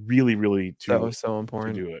stats? Like really, really so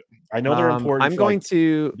important to do it. I know they're important. I'm going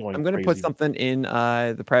to put something in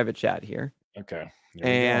the private chat here. Okay.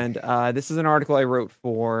 And this is an article I wrote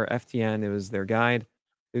for FTN. It was their guide.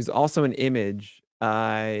 There's also an image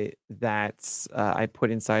that I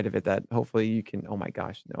put inside of it that hopefully you can. Oh my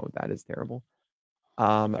gosh, no, that is terrible.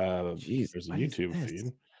 Geez, there's a YouTube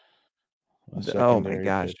feed. Oh my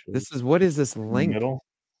gosh, what is this link?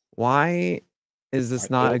 Why is this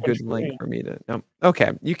not a good link for me to? No.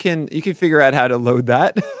 Okay, you can figure out how to load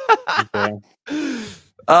that.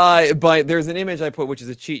 Okay. But there's an image I put, which is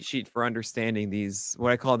a cheat sheet for understanding these,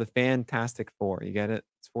 what I call the Fantastic Four. You get it?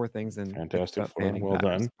 It's 4 things in Fantastic Four. Well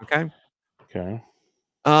done. Okay.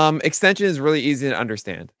 Extension is really easy to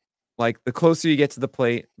understand. Like the closer you get to the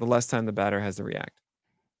plate, the less time the batter has to react.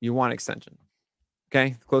 You want extension.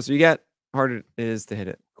 Okay. The closer you get, harder it is to hit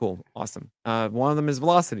it. Cool. Awesome. One of them is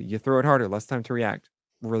velocity. You throw it harder, less time to react.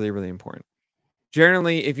 Really, really important.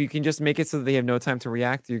 Generally, if you can just make it so that they have no time to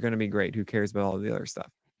react, you're going to be great. Who cares about all the other stuff?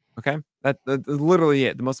 Okay. That's literally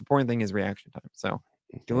it. The most important thing is reaction time. So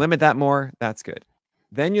if you limit that more, that's good.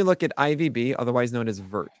 Then you look at IVB, otherwise known as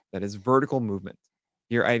vert. That is vertical movement.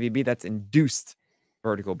 Your IVB, that's induced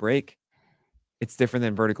vertical break. It's different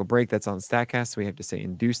than vertical break. That's on StatCast. So we have to say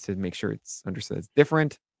induced to make sure it's understood it's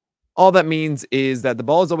different. All that means is that the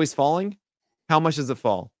ball is always falling. How much does it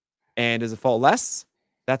fall? And does it fall less?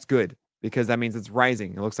 That's good because that means it's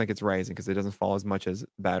rising. It looks like it's rising because it doesn't fall as much as the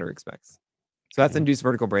batter expects. So that's induced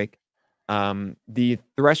vertical break. The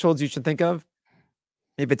thresholds you should think of,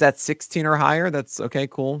 if it's at 16 or higher, that's okay,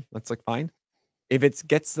 cool. That's like fine. If it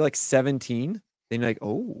gets to like 17, then you're like,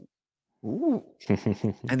 oh, ooh.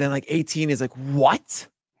 And then like 18 is like, what?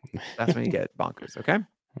 That's when you get bonkers, okay?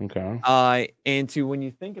 Okay. And when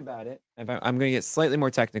you think about it, I'm going to get slightly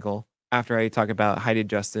more technical after I talk about height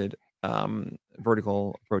adjusted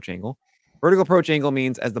vertical approach angle. Vertical approach angle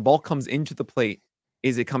means as the ball comes into the plate,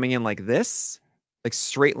 is it coming in like this, like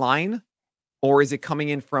straight line, or is it coming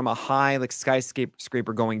in from a high like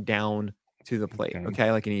skyscraper going down to the plate?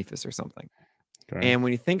 Okay, like an ephes or something. Okay. And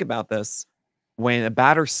when you think about this, when a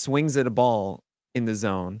batter swings at a ball in the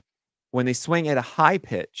zone, when they swing at a high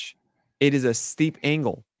pitch, it is a steep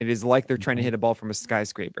angle. It is like they're trying to hit a ball from a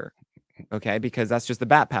skyscraper. Okay, because that's just the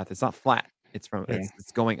bat path. It's not flat. It's from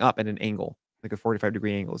it's going up at an angle, like a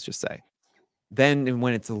 45-degree angle, let's just say. Then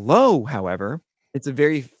when it's low, however, it's a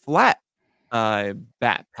very flat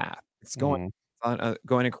bat path. It's going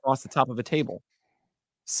going across the top of a table.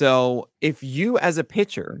 So if you as a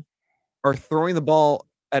pitcher are throwing the ball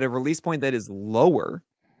at a release point that is lower,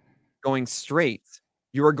 going straight,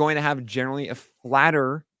 you are going to have generally a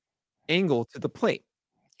flatter angle to the plate.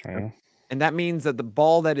 Okay. And that means that the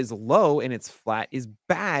ball that is low and it's flat is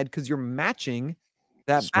bad because you're matching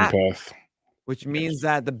that bat path, which means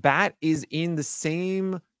that the bat is in the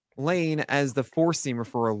same lane as the four-seamer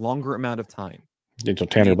for a longer amount of time. It's a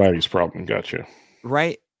Tanner Bivey's problem. Gotcha.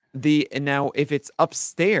 Right. And now if it's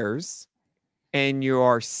upstairs and you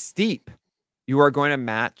are steep, you are going to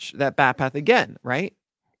match that bat path again, right?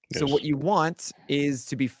 Yes. So what you want is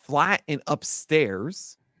to be flat and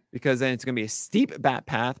upstairs, because then it's going to be a steep bat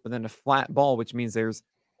path, but then a flat ball, which means there's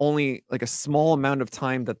only like a small amount of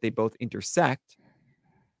time that they both intersect.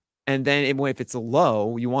 And then if it's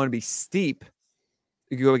low, you want to be steep,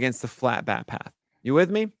 you go against the flat bat path. You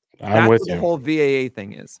with me? I'm with you. That's what the whole VAA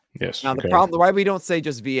thing is. Yes. Now, the problem, why we don't say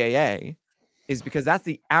just VAA is because that's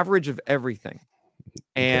the average of everything.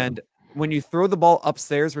 And when you throw the ball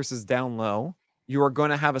upstairs versus down low, you are going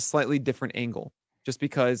to have a slightly different angle just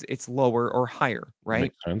because it's lower or higher, right?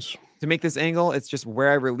 Makes sense. To make this angle, it's just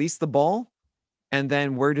where I release the ball and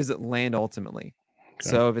then where does it land ultimately. Okay.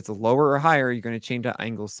 So if it's a lower or higher, you're going to change that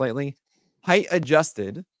angle slightly. Height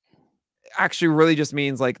adjusted actually really just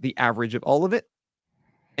means like the average of all of it.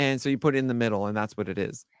 And so you put it in the middle and that's what it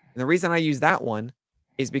is. And the reason I use that one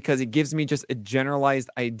is because it gives me just a generalized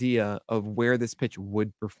idea of where this pitch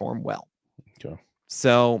would perform well. Okay.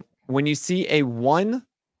 So when you see a 1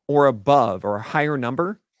 or above or a higher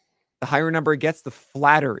number, the higher number it gets, the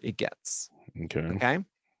flatter it gets. Okay.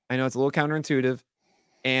 I know it's a little counterintuitive.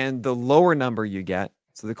 And the lower number you get,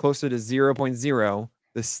 so the closer to 0.0,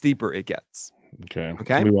 the steeper it gets. Okay.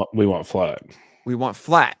 Okay. We want flat. We want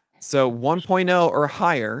flat. So 1.0 or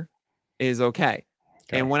higher is okay.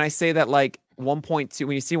 And when I say that like 1.2,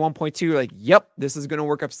 when you see 1.2, you're like, yep, this is going to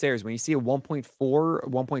work upstairs. When you see a 1.4,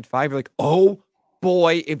 1.5, you're like, oh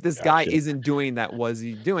boy, if this guy isn't doing that, what is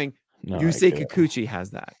he doing? No, Yusei Kikuchi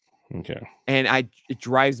has that. Okay. And it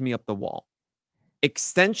drives me up the wall.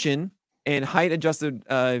 Extension and height adjusted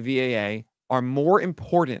VAA are more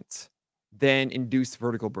important than induced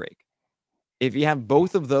vertical break. If you have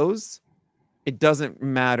both of those, it doesn't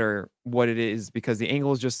matter what it is because the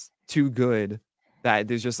angle is just too good that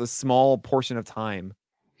there's just a small portion of time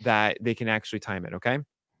that they can actually time it, okay?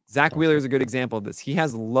 Zach Wheeler is a good example of this. He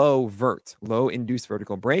has low induced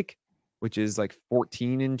vertical break, which is like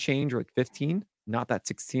 14 and change or like 15, not that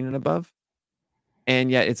 16 and above.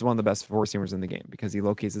 And yet it's one of the best four-seamers in the game because he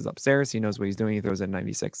locates his upstairs. He knows what he's doing. He throws at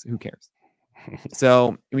 96. Who cares?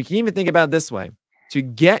 So we can even think about it this way. To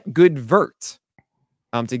get good vert,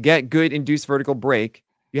 to get good induced vertical break,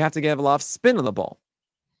 you have to get a lot of spin on the ball,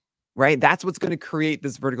 right? That's what's going to create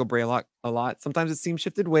this vertical break a lot. Sometimes it's seam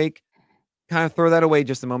shifted wake. Kind of throw that away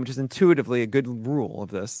just a moment. Just intuitively, a good rule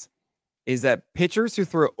of this is that pitchers who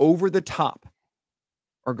throw over the top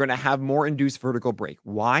are going to have more induced vertical break.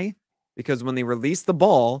 Why? Because when they release the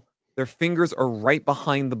ball, their fingers are right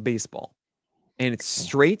behind the baseball and it's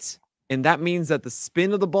straight. And that means that the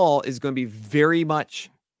spin of the ball is going to be very much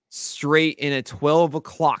straight in a 12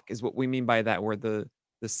 o'clock is what we mean by that, where the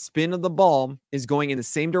spin of the ball is going in the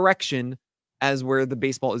same direction as where the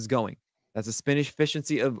baseball is going. That's a spin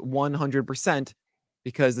efficiency of 100%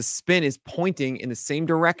 because the spin is pointing in the same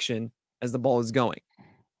direction as the ball is going.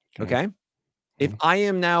 Okay? If I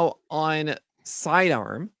am now on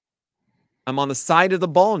sidearm I'm on the side of the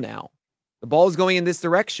ball now. The ball is going in this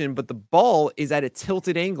direction, but the ball is at a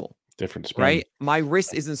tilted angle. Different spin. Right? My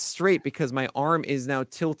wrist isn't straight because my arm is now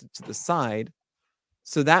tilted to the side.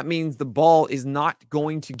 So that means the ball is not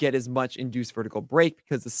going to get as much induced vertical break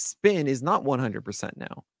because the spin is not 100%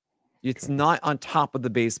 now. It's not on top of the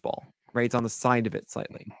baseball, right? It's on the side of it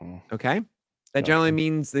slightly. Okay? That generally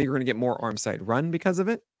means that you're going to get more arm side run because of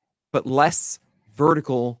it, but less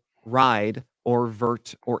vertical ride or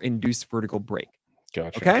induced vertical break.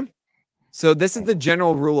 Gotcha. Okay? So this is the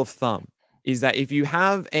general rule of thumb, is that if you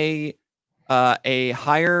have a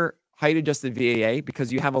higher height adjusted VAA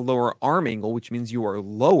because you have a lower arm angle, which means you are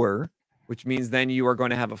lower, which means then you are going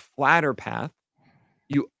to have a flatter path,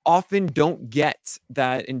 you often don't get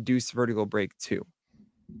that induced vertical break too.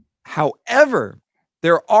 However,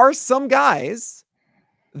 there are some guys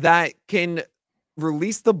that can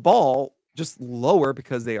release the ball just lower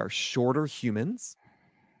because they are shorter humans,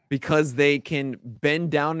 because they can bend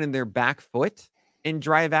down in their back foot and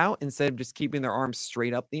drive out instead of just keeping their arms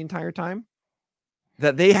straight up the entire time,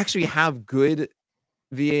 that they actually have good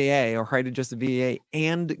VAA or height adjusted VAA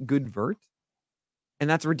and good vert. And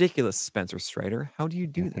that's ridiculous, Spencer Strider. How do you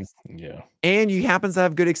do this? Yeah. And you happen to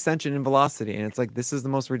have good extension and velocity. And it's like, this is the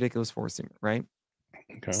most ridiculous four seamer, right?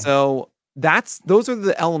 Okay. So those are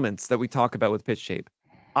the elements that we talk about with pitch shape.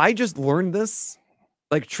 I just learned this,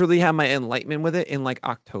 like truly have my enlightenment with it in like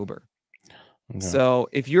October. Okay. So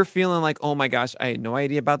if you're feeling like, oh my gosh, I had no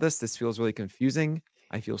idea about this. This feels really confusing.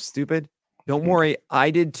 I feel stupid. Don't worry. I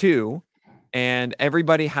did too. And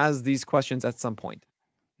everybody has these questions at some point.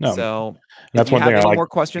 No, so that's if you have any more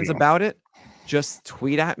questions about it, just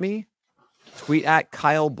tweet at me. Tweet at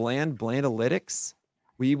Kyle Bland, Blandalytics.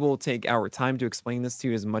 We will take our time to explain this to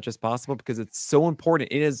you as much as possible because it's so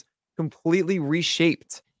important. It has completely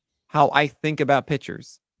reshaped how I think about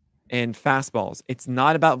pitchers and fastballs. It's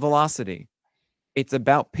not about velocity. It's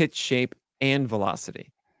about pitch shape and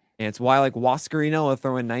velocity. And it's why like Wascarinoa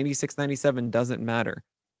throwing 96, 97 doesn't matter.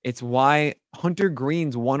 It's why Hunter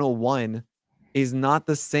Green's 101 is not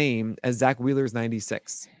the same as Zach Wheeler's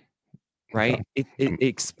 96, right? Okay. It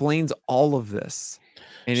explains all of this.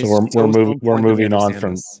 And so we're moving on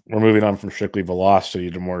from strictly velocity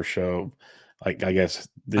to more show, like I guess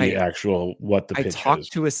actual what the pitch is. I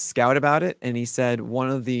talked to a scout about it, and he said one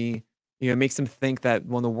of the it makes him think that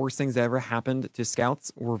one of the worst things that ever happened to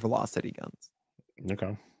scouts were velocity guns.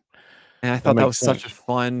 Okay. And I thought that was such a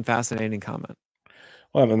fun, fascinating comment.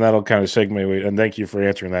 Well, and that'll kind of segue, and thank you for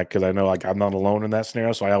answering that because I know like I'm not alone in that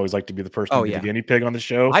scenario, so I always like to be the person to be the guinea pig on the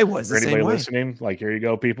show. I was for anybody listening. Like, here you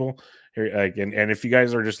go, people. Here, and if you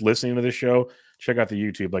guys are just listening to the show, check out the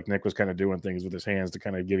YouTube. Like Nick was kind of doing things with his hands to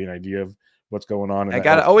kind of give you an idea of what's going on.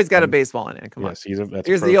 I always got a baseball in it. Come on.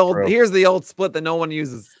 Here's the old split that no one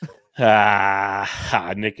uses.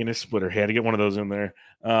 Nick and his splitter. Had to get one of those in there.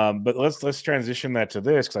 But let's transition that to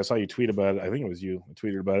this because I saw you tweet about it. I think it was you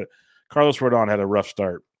tweeted about it. Carlos Rodon had a rough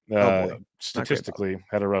start. Statistically,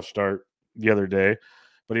 had a rough start the other day,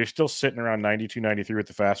 but he was still sitting around 92, 93 with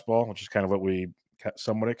the fastball, which is kind of what we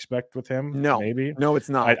somewhat expect with him. No, maybe. No, it's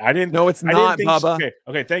not. I didn't. No, it's not, Bubba.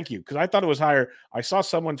 Okay, thank you. Because I thought it was higher. I saw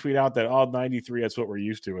someone tweet out that 93, that's what we're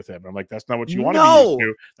used to with him. I'm like, that's not what you want to be used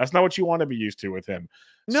to. That's not what you want to be used to with him.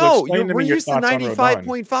 No, we're used to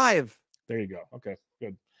 95.5. There you go. Okay,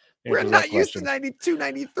 good. We're not used to 92,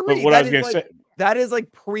 93. But what I was going to say, that is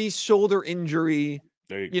like pre-shoulder injury.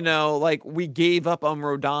 You know, like we gave up on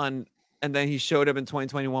Rodon, and then he showed up in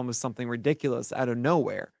 2021 with something ridiculous out of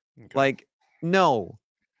nowhere. Okay. Like, no,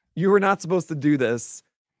 you were not supposed to do this.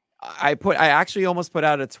 I actually almost put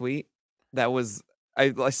out a tweet that was,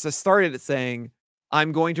 I started it saying,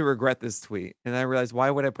 I'm going to regret this tweet. And I realized,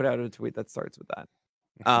 why would I put out a tweet that starts with that?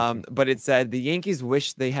 But it said, the Yankees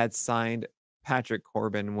wish they had signed Patrick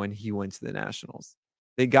Corbin when he went to the Nationals.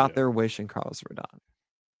 They got their wish in Carlos Rodon.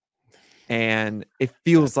 And it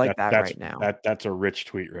feels like that right now. That's a rich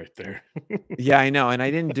tweet right there. Yeah, I know. And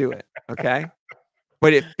I didn't do it. Okay.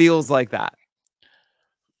 But it feels like that.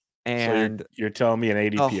 And so you're telling me an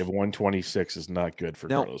ADP of 126 is not good for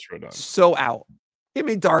Carlos Rodon. So out. Give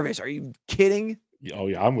me Darvish. Are you kidding? Oh,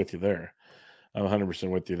 yeah. I'm with you there. I'm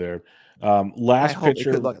 100% with you there. Last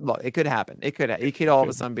pitcher. Look, it could happen. It could all of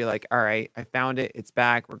a sudden be like, all right, I found it. It's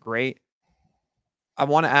back. We're great. I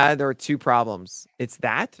want to add there are two problems. It's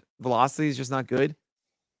that velocity is just not good,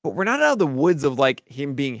 but we're not out of the woods of like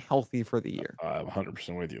him being healthy for the year. I'm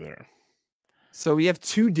 100% with you there. So we have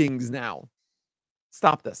two dings now.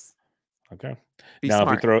 Stop this. Okay. Now,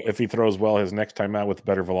 smart. if he throws well his next time out with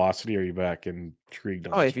better velocity, are you back intrigued?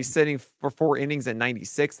 If he's sitting for 4 innings at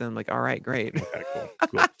 96, then I'm like, all right, great. Okay,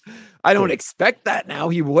 cool. I don't expect that now.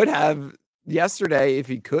 He would have yesterday if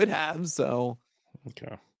he could have. So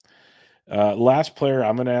okay. Last player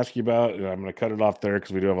I'm going to ask you about, and I'm going to cut it off there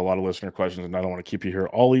because we do have a lot of listener questions, and I don't want to keep you here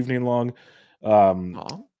all evening long.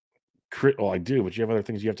 Well, I do, but you have other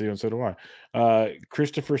things you have to do, and so do I.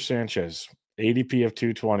 Christopher Sanchez, ADP of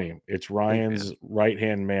 220. It's Ryan's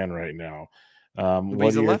right-hand man right now.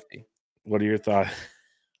 He's a lefty. What are your thoughts?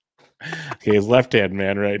 Okay, he's left-hand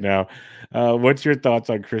man right now. What's your thoughts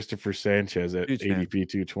on Christopher Sanchez at ADP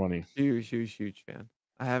 220? Huge fan.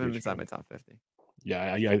 I have him inside my top 50.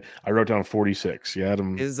 Yeah, I wrote down 46. You had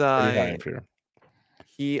him pretty high up here.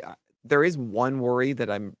 There is one worry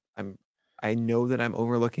that I know that I'm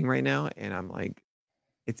overlooking right now, and I'm like,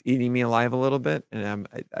 it's eating me alive a little bit, and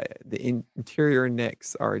the interior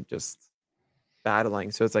Knicks are just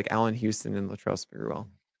battling. So it's like Allen Houston and Latrell Sprewell,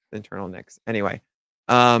 the internal Knicks. Anyway,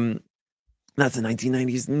 that's a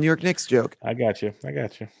 1990s New York Knicks joke. I got you.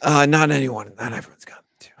 Not everyone's got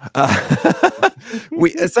to.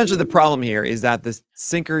 Essentially the problem here is that the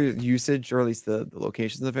sinker usage, or at least the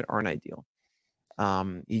locations of it, aren't ideal.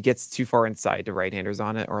 He gets too far inside to right-handers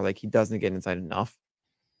on it, or like he doesn't get inside enough.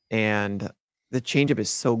 And the changeup is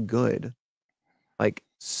so good, and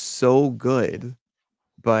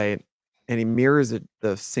he mirrors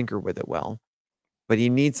the sinker with it well, but he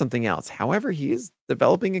needs something else. However, he is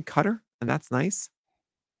developing a cutter, and that's nice.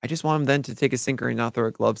 I just want him then to take a sinker and not throw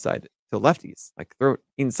a glove side to lefties. Like, throw it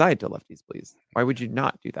inside to lefties, please. Why would you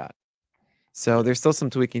not do that? So there's still some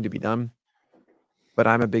tweaking to be done, but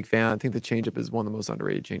I'm a big fan. I think the changeup is one of the most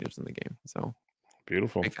underrated changeups in the game. So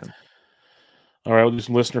beautiful. All right, we'll do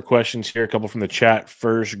some listener questions here. A couple from the chat.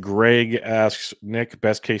 First, Greg asks, Nick,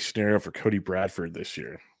 best case scenario for Cody Bradford this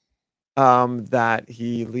year? That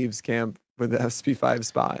he leaves camp with the SP5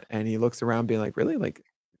 spot, and he looks around being like, really? Like,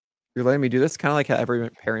 you're letting me do this? Kind of like how every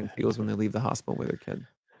parent feels when they leave the hospital with their kid.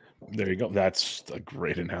 There you go. That's a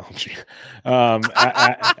great analogy.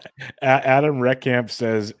 Adam Reckamp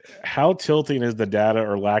says, how tilting is the data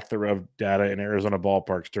or lack thereof data in Arizona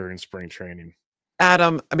ballparks during spring training?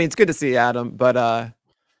 Adam, I mean, it's good to see Adam, but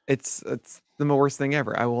it's the worst thing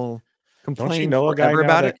ever. I will complain Don't you know a guy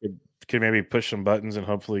about that could maybe push some buttons and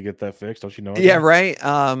hopefully get that fixed? Don't you know? Yeah, right.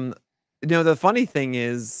 The funny thing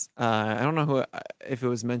is, I don't know if it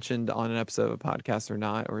was mentioned on an episode of a podcast or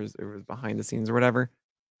not, or it was behind the scenes or whatever.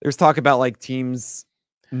 There's talk about like teams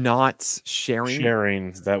not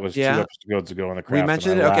sharing. That was 2 episodes ago on the craft. We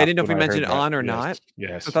mentioned it. Okay, I didn't know if we mentioned it on or not.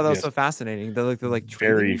 Yes. I thought that was so fascinating. They're like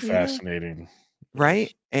very fascinating. Right?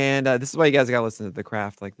 Yes. And this is why you guys got to listen to the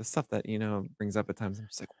craft. Like the stuff that, brings up at times. I'm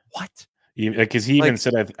just like, what? Because he even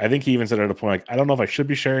said, I think he even said at a point, like, I don't know if I should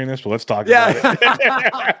be sharing this, but let's talk about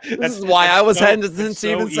it. This is why I was hesitant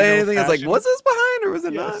to even say anything. It's like, was this behind or was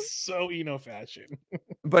it not? So fashion.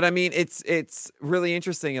 But I mean, it's really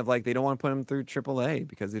interesting of like, they don't want to put him through AAA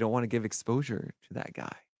because they don't want to give exposure to that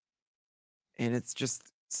guy. And it's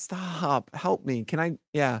just, stop, help me. Can I?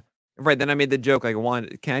 Yeah. Right. Then I made the joke, like,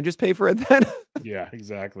 can I just pay for it then? Yeah,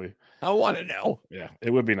 exactly. I want to know. Yeah,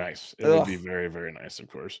 it would be nice. It would be very, very nice, of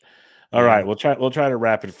course. All right, we'll try to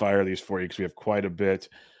rapid fire these for you because we have quite a bit.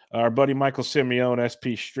 Our buddy Michael Simeone,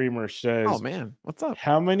 SP Streamer, says, "Oh man, what's up?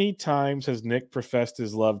 How many times has Nick professed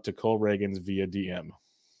his love to Cole Ragans via DM?"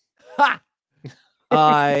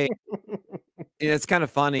 It's kind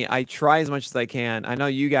of funny. I try as much as I can. I know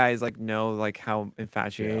you guys know how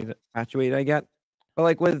infatuated I get,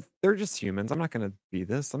 but they're just humans. I'm not gonna be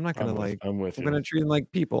this. I'm not gonna I'm gonna treat them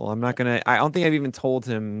like people. I'm not gonna. I don't think I've even told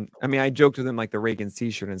him. I mean, I joked with him like the Ragans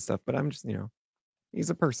t-shirt and stuff, but I'm just he's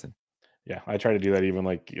a person. Yeah, I try to do that. Even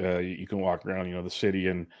you can walk around the city,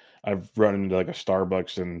 and I've run into like a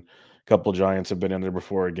Starbucks, and a couple Giants have been in there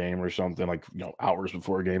before a game or something, hours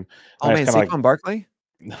before a game. Oh man, Saquon Barkley.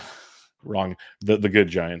 Wrong. The good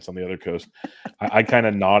Giants on the other coast. I kind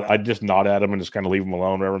of nod. I just nod at them and just kind of leave them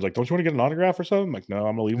alone. Everyone's like, "Don't you want to get an autograph or something?" I'm like, no,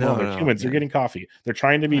 I'm gonna leave them alone. They're humans. They're getting coffee. They're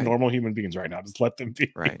trying to be normal human beings right now. Just let them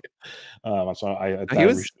be. Right. So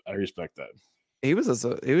I respect that. He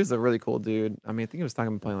was a really cool dude. I mean, I think he was talking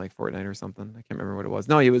about playing like Fortnite or something. I can't remember what it was.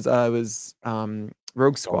 No, it was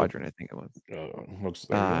Rogue Squadron. I think it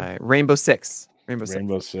was. Rainbow Six.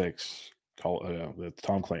 Rainbow Six. The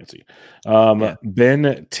Tom Clancy.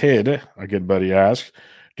 Ben Tidd, our good buddy, asked,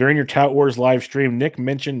 during your Tout Wars live stream, Nick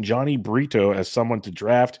mentioned Johnny Brito as someone to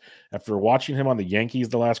draft. After watching him on the Yankees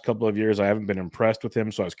the last couple of years, I haven't been impressed with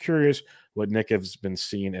him, so I was curious what Nick has been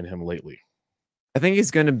seeing in him lately. I think it's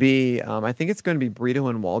going to be Brito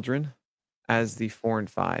and Waldron as the 4 and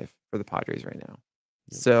 5 for the Padres right now.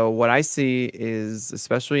 Yep. So what I see is,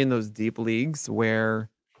 especially in those deep leagues where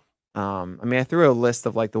I threw a list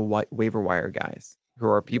of like the waiver wire guys who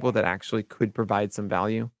are people that actually could provide some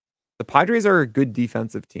value. The Padres are a good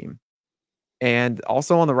defensive team. And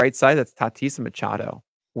also on the right side, that's Tatis and Machado.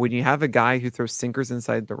 When you have a guy who throws sinkers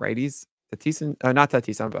inside the righties, not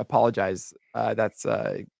Tatis, I apologize. That's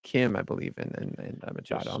Kim, I believe, and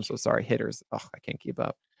Machado. Yes. I'm so sorry. Hitters. Oh, I can't keep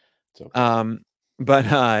up. It's okay.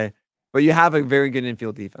 But you have a very good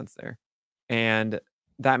infield defense there. And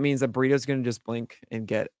that means that Burrito's going to just blink and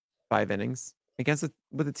get 5 innings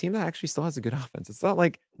with a team that actually still has a good offense. It's not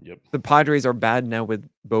like the Padres are bad now with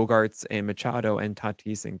Bogarts and Machado and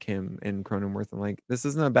Tatis and Kim and Cronenworth. And like, this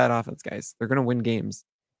isn't a bad offense, guys. They're going to win games.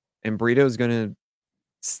 And Burrito is going to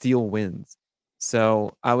steal wins.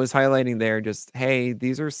 So I was highlighting there just, hey,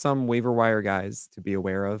 these are some waiver wire guys to be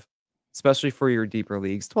aware of, especially for your deeper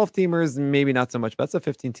leagues. 12 teamers, maybe not so much, but that's a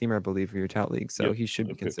 15 teamer, I believe, for your tout league. So he should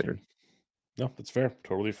be considered. 15. No, that's fair.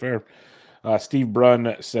 Totally fair. Steve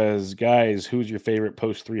Brunn says, guys, who's your favorite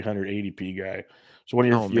post 300 ADP guy? So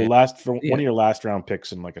one of your last round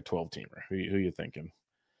picks in like a 12 teamer. Who you thinking?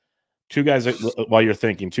 2 guys while you're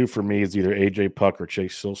thinking. 2 for me is either AJ Puck or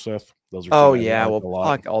Chase Silseth. Those are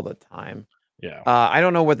Puck all the time. Yeah. I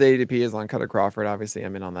don't know what the ADP is on Cutter Crawford. Obviously,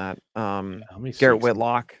 I'm in on that. Garrett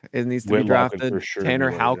Whitlock needs to be drafted. Sure Tanner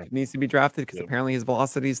Houck needs to be drafted because apparently his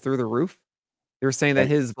velocity is through the roof. They were saying that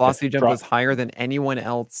his velocity jump was higher than anyone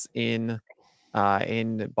else in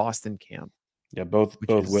Boston camp. Yeah, both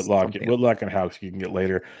Whitlock and Houck you can get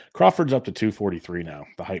later. Crawford's up to 243 now.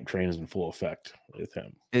 The hype train is in full effect with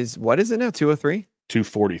him. What is it now? 203?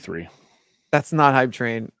 243. That's not hype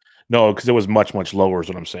train. No, because it was much lower is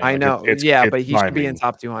what I'm saying. I know. But he should be in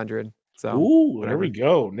top 200. So there we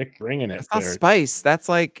go. Nick bringing it. That's not spice. That's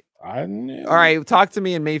like all right, talk to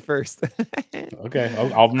me in May 1st. Okay.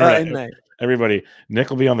 I'll everybody, Nick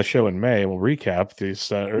will be on the show in May. We'll recap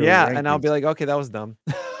these. And I'll be like, okay, that was dumb.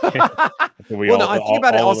 I think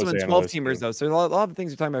about it also in 12 teamers though. So a lot of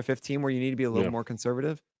things you're talking about 15 where you need to be a little more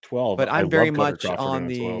conservative. 12, but I'm very much on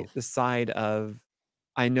the side of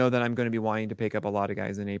I know that I'm going to be wanting to pick up a lot of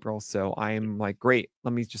guys in April, so I'm like, great,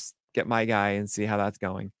 let me just get my guy and see how that's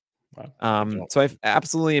going. So I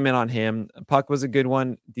absolutely am in on him. Puck was a good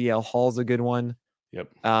one. DL Hall's a good one. Yep.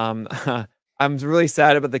 I'm really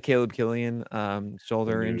sad about the Caleb Killian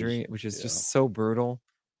shoulder injury, which is just so brutal.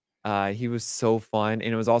 He was so fun,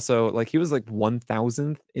 and it was also like he was like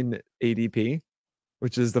 1000th in ADP,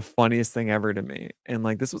 which is the funniest thing ever to me. And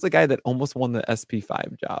like this was a guy that almost won the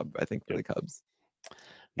SP5 job, I think, for the Cubs,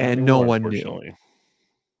 and no one knew.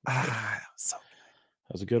 That was so good.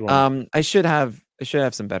 That was a good one. I should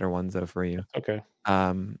have some better ones though for you. Okay.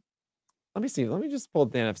 Let me see. Let me just pull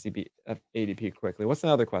the NFC ADP quickly. What's the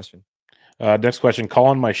other question? Next question.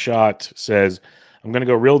 Calling my shot says, I'm going to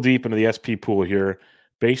go real deep into the SP pool here.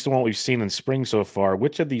 Based on what we've seen in spring so far,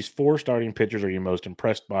 which of these 4 starting pitchers are you most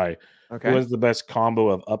impressed by? Okay. Who has the best combo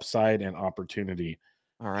of upside and opportunity?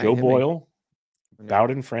 All right, Joe Boyle,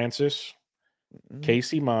 Bowden Francis,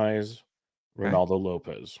 Casey Mize, Ronaldo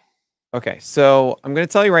Lopez. Okay, so I'm going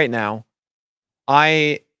to tell you right now,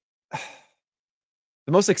 the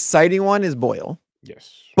most exciting one is Boyle.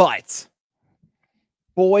 Yes. But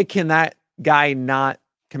boy, can that guy not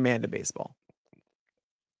command a baseball.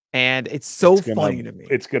 And it's funny to me.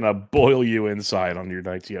 It's going to boil you inside on your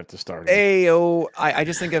nights you have to start. I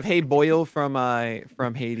just think of, hey, Boyle from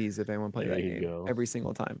Hades, if anyone played that game every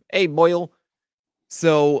single time. Hey, Boyle.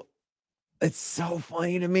 So it's so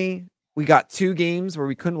funny to me. We got 2 games where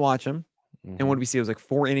we couldn't watch him. And what did we see? It was like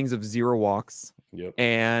 4 innings of 0 walks. Yep.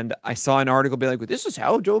 And I saw an article be like, well, this is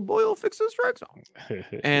how Joe Boyle fixes strike zone.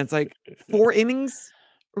 And it's like 4 innings.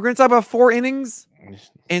 We're going to talk about 4 innings.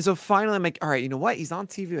 And so finally, I'm like, all right, you know what? He's on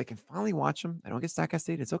TV. I can finally watch him. I don't get Statcast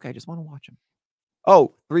data. It's okay. I just want to watch him.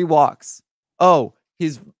 Oh, 3 walks. Oh,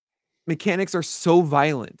 his mechanics are so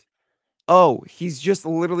violent. Oh, he's just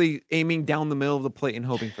literally aiming down the middle of the plate and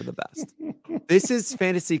hoping for the best. This is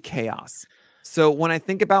fantasy chaos. So when I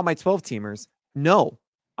think about my 12 teamers, no,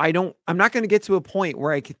 I'm not going to get to a point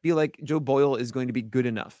where I could feel like Joe Boyle is going to be good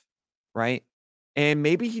enough. Right. And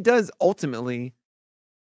maybe he does ultimately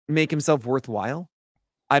make himself worthwhile.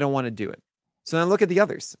 I don't want to do it. So then look at the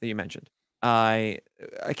others that you mentioned. I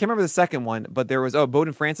can't remember the second one, but there was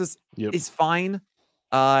Bowden Francis is fine.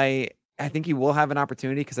 I think he will have an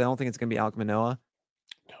opportunity because I don't think it's going to be Alek Manoah.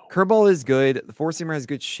 No. Curveball is good. The 4-seamer has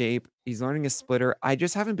good shape. He's learning a splitter. I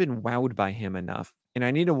just haven't been wowed by him enough, and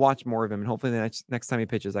I need to watch more of him. And hopefully, the next time he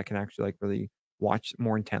pitches, I can actually like really watch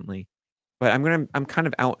more intently. But I'm kind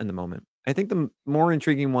of out in the moment. I think the more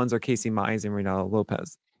intriguing ones are Casey Mize and Ronaldo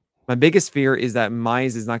Lopez. My biggest fear is that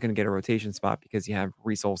Mize is not going to get a rotation spot because you have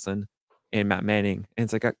Reese Olson and Matt Manning. And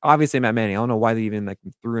it's like, obviously Matt Manning, I don't know why they even like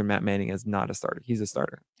threw in Matt Manning as not a starter. He's a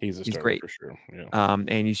starter. He's great for sure. Yeah.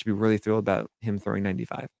 And you should be really thrilled about him throwing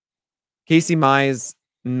 95. Casey Mize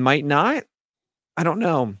might not. I don't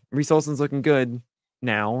know. Reese Olson's looking good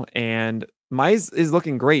now, and Mize is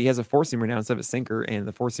looking great. He has a 4-seamer now instead of a sinker, and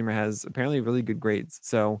the 4-seamer has apparently really good grades.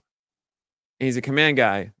 So he's a command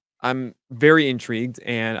guy. I'm very intrigued,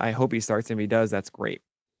 and I hope he starts. And if he does, that's great.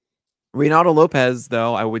 Reynaldo Lopez,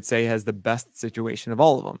 though, I would say has the best situation of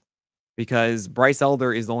all of them because Bryce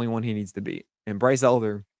Elder is the only one he needs to beat. And Bryce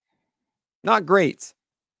Elder, not great.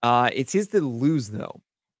 It's his to lose, though.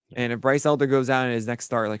 And if Bryce Elder goes out in his next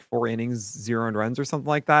start, like 4 innings, 0 earned runs or something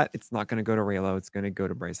like that, it's not going to go to Raylo. It's going to go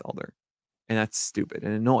to Bryce Elder. And that's stupid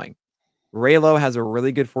and annoying. Raylo has a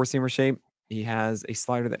really good 4-seamer shape. He has a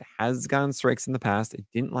slider that has gotten strikes in the past. It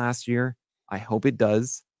didn't last year. I hope it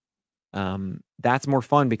does. That's more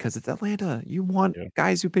fun because it's Atlanta. You want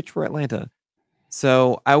guys who pitch for Atlanta.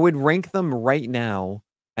 So I would rank them right now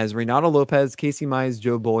as Reynaldo Lopez, Casey Mize,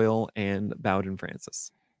 Joe Boyle, and Bowden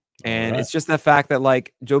Francis. And it's just the fact that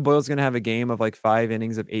like Joe Boyle's going to have a game of like 5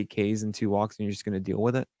 innings of 8 Ks and 2 walks, and you're just going to deal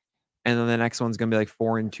with it. And then the next one's going to be like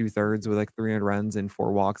 4 2/3 with like 300 runs and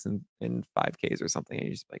 4 walks and 5 Ks or something. And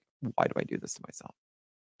you're just like, why do I do this to myself?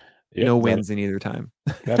 Yep, no wins in either time.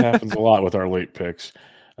 That happens a lot with our late picks.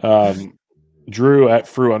 Drew at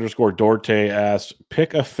Fru_Dorte asks,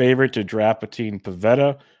 pick a favorite to draft between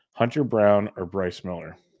Pivetta, Hunter Brown, or Bryce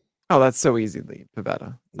Miller. Oh, that's so easy,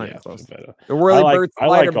 Pivetta. Pivetta. The whirly bird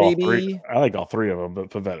slider, baby. I like all 3 of them, but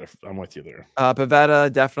Pivetta, I'm with you there.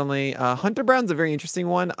 Pivetta, definitely. Hunter Brown's a very interesting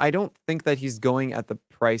one. I don't think that he's going at the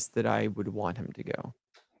price that I would want him to go.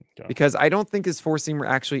 Okay. Because I don't think his 4-seamer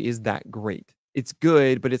actually is that great. It's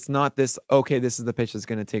good, but it's not this, okay, this is the pitch that's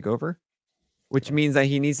going to take over. Which means that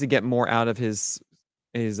he needs to get more out of his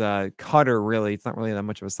cutter, really. It's not really that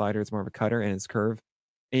much of a slider. It's more of a cutter and his curve.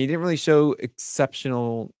 And he didn't really show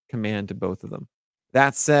exceptional command to both of them.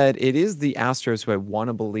 That said, it is the Astros who I want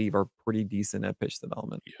to believe are pretty decent at pitch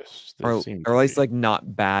development. Yes. Or at least like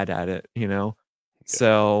not bad at it, you know? Yeah.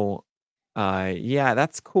 So, yeah,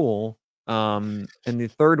 that's cool. And the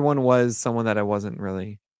third one was someone that I wasn't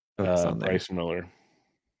really focused on there. Bryce Miller.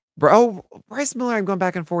 Bryce Miller, I'm going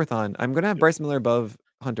back and forth on. I'm going to have Bryce Miller above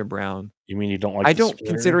Hunter Brown. You mean you don't like I don't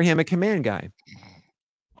consider him a command guy.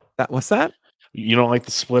 What's that? You don't like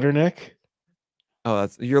the splitter, Nick? Oh,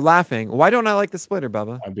 you're laughing. Why don't I like the splitter,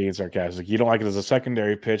 Bubba? I'm being sarcastic. You don't like it as a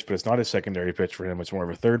secondary pitch, but it's not a secondary pitch for him. It's more of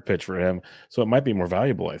a third pitch for him. So it might be more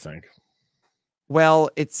valuable, I think.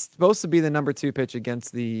 Well, it's supposed to be the number 2 pitch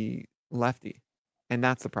against the lefty. And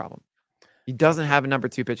that's the problem. He doesn't have a number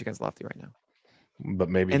 2 pitch against lefty right now. But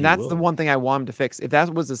maybe and that's the one thing I want him to fix. If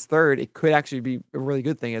that was his third, it could actually be a really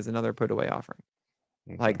good thing as another put away offering.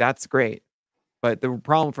 Okay. Like that's great. But the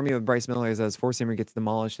problem for me with Bryce Miller is as 4-seamer gets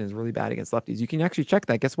demolished and is really bad against lefties. You can actually check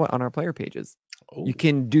that. Guess what? On our player pages, you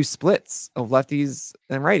can do splits of lefties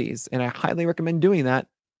and righties, and I highly recommend doing that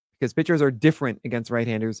because pitchers are different against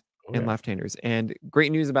right-handers and left-handers. And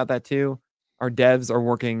great news about that too. Our devs are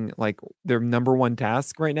working like their number 1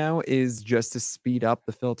 task right now is just to speed up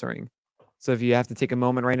the filtering. So if you have to take a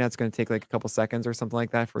moment right now, it's going to take like a couple seconds or something like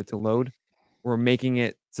that for it to load. We're making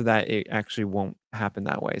it so that it actually won't happen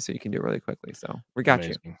that way. So you can do it really quickly. So we got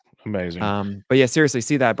you. Amazing. But yeah, seriously,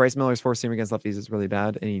 see that Bryce Miller's 4-seamer against lefties is really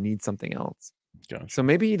bad and he needs something else. Gotcha. So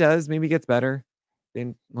maybe he does. Maybe he gets better.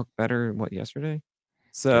 Didn't look better, yesterday?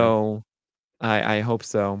 So I hope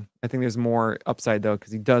so. I think there's more upside though,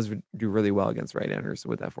 because he does do really well against right-handers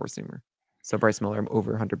with that 4-seamer. So Bryce Miller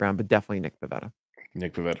over Hunter Brown, but definitely Nick Pivetta.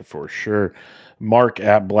 Nick Pivetta for sure. Mark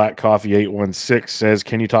at Black Coffee 816 says,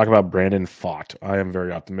 can you talk about Brandon Pfaadt? I am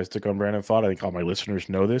very optimistic on Brandon Pfaadt. I think all my listeners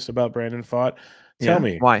know this about Brandon Pfaadt. Tell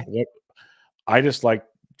me why. I just like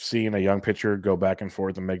seeing a young pitcher go back and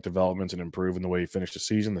forth and make developments and improve in the way he finished the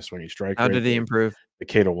season, the swinging strike. How did he improve? The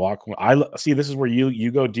K to walk. I see. This is where you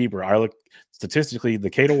go deeper. I look statistically. The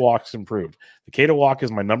K to walk's improved. The K to walk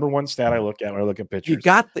is my number 1 stat I look at when I look at pitchers. You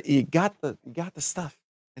got the stuff.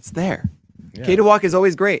 It's there. Yeah. K to walk is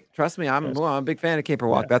always great. Trust me, I'm a big fan of K to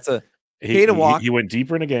walk. That's a K to walk. He went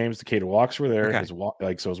deeper into games. The K to walks were there. Okay.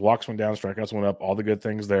 His walks went down, strikeouts went up. All the good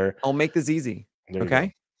things there. I'll make this easy.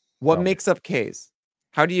 Okay. What makes up Ks?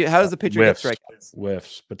 How does the pitcher get strikeouts?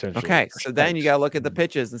 Whiffs potentially. Okay, so then you got to look at the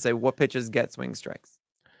pitches and say what pitches get swing strikes,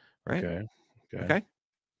 right? Okay.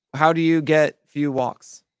 How do you get few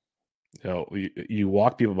walks? You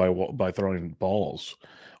walk people by throwing balls.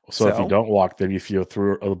 So if you don't walk, then if you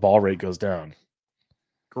throw the ball rate goes down.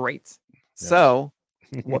 Great. Yeah. So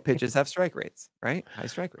what pitches have strike rates, right? High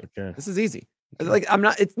strike rate. Okay. This is easy. Like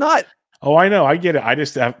it's not. Oh, I know. I get it. I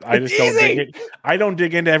just don't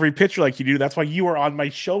dig into every pitcher like you do. That's why you are on my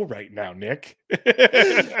show right now, Nick.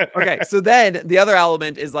 Okay. So then the other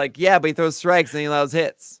element is like, but he throws strikes and he allows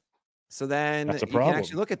hits. So then you can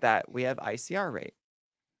actually look at that. We have ICR rate.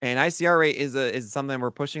 And ICR rate is something we're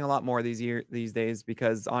pushing a lot more these days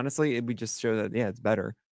because honestly, we just show that it's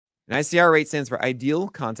better. And ICR rate stands for ideal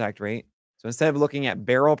contact rate. So instead of looking at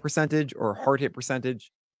barrel percentage or hard hit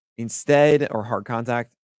percentage, or hard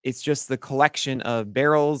contact, it's just the collection of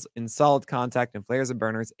barrels in solid contact and flares and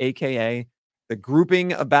burners, aka the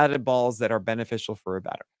grouping of batted balls that are beneficial for a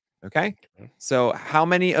batter. Okay. So how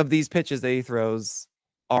many of these pitches that he throws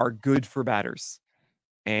are good for batters?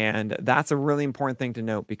 And that's a really important thing to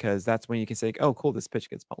note because that's when you can say, oh, cool, this pitch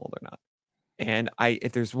gets pummeled or not. And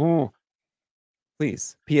if there's,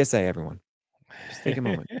 please, PSA, everyone, just take a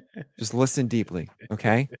moment, just listen deeply,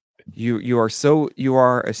 okay? You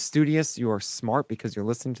are a studious, you are smart because you're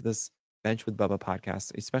listening to this Bench with Bubba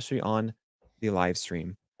podcast, especially on the live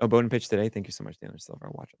stream. Oh, Bowden pitch today. Thank you so much, Daniel Silver.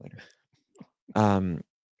 I'll watch it later.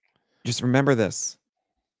 Just remember this: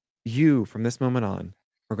 you, from this moment on,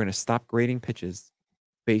 are going to stop grading pitches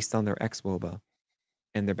based on their xwOBA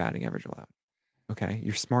and their batting average allowed. Okay,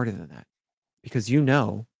 you're smarter than that because you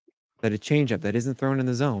know that a changeup that isn't thrown in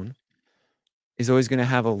the zone is always going to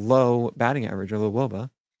have a low batting average or low wOBA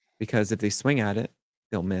because if they swing at it,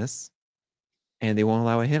 they'll miss and they won't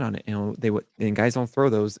allow a hit on it. And guys don't throw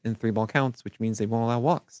those in 3-ball counts, which means they won't allow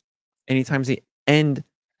walks. Anytime they end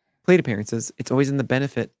plate appearances, it's always in the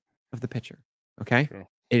benefit of the pitcher. Okay, sure.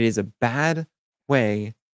 It is a bad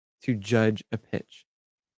way to judge a pitch.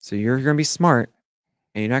 So you're going to be smart,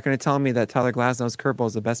 and you're not going to tell me that Tyler Glasnow's curveball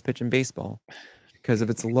is the best pitch in baseball because of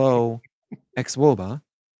its low xwOBA,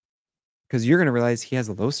 because you're going to realize he has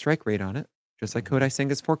a low strike rate on it, just like Kodai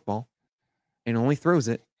Senga's forkball, and only throws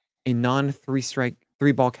it in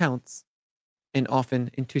non-3-ball counts and often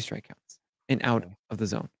in 2-strike counts and out of the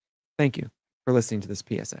zone. Thank you for listening to this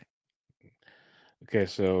PSA. Okay,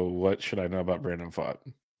 so what should I know about Brandon Pfaadt?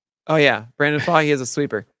 Oh, yeah. Brandon Pfaadt, he has a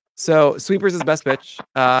sweeper. So sweeper's his best pitch.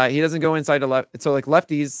 He doesn't go inside to left. So like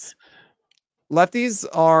lefties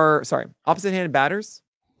are, opposite-handed batters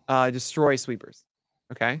destroy sweepers.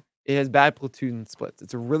 Okay? It has bad platoon splits.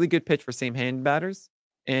 It's a really good pitch for same-handed batters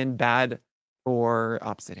and bad for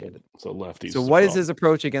opposite-handed. So lefties. So what is his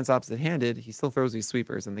approach against opposite-handed? He still throws these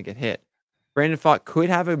sweepers and they get hit. Brandon Pfaadt could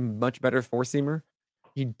have a much better four-seamer.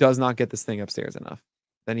 He does not get this thing upstairs enough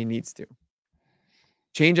than he needs to.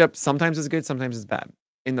 Changeup sometimes is good, sometimes is bad.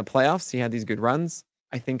 In the playoffs, he had these good runs.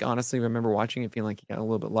 I think, honestly, I remember watching it, feeling like he got a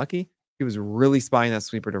little bit lucky. He was really spying that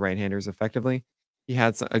sweeper to right-handers effectively. He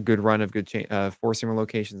had a good run of good four-seamer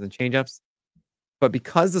locations and changeups. But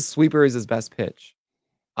because the sweeper is his best pitch,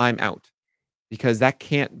 I'm out. Because that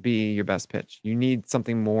can't be your best pitch. You need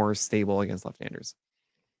something more stable against left-handers.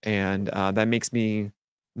 And that makes me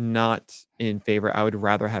not in favor. I would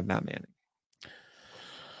rather have Matt Manning.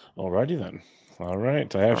 Alrighty then. All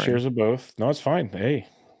right. I have shares of both. No, it's fine. Hey,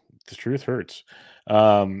 the truth hurts.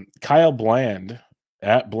 Kyle Bland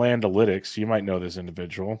at Blandalytics. You might know this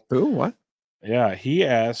individual. Who? What? Yeah. He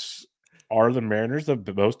asks, are the Mariners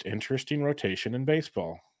the most interesting rotation in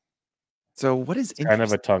baseball? So what is it's kind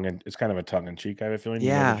of a tongue in cheek, I have a feeling.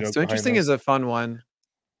 Yeah. You know, so interesting is a fun one.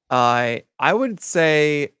 I would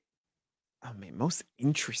say, most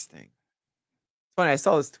interesting. It's funny. I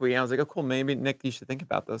saw this tweet. I was like, oh, cool. Maybe Nick, you should think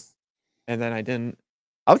about this. And then I didn't.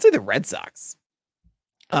 I would say the Red Sox.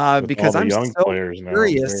 Because I'm so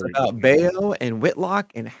curious about Bayo and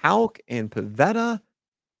Whitlock and Houck and Pivetta.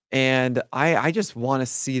 And I just want to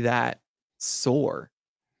see that soar,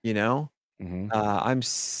 you know? I'm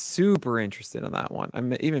super interested in that one.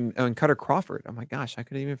 I'm even on Cutter Crawford. Oh my gosh, I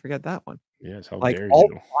could even forget that one. Yes, how like dare all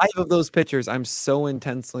you? 5 of those pitchers, I'm so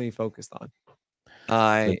intensely focused on.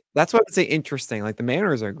 That's what I would say interesting. Like the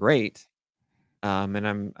Mariners are great,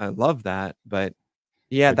 and I love that. But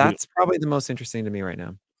yeah, that's probably the most interesting to me right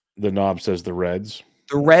now. The knob says the Reds.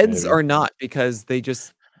 The Reds are not because they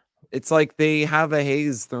just. It's like they have a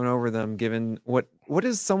haze thrown over them. Given what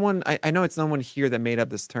is someone I know it's someone here that made up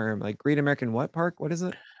this term, like Great American what park? What is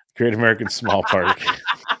it? Great American Small Park.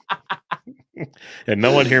 And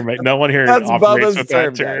no one here That's operates Bubba's with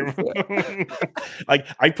term, that term. Like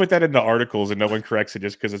I put that into articles and no one corrects it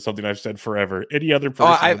just because it's something I've said forever. Any other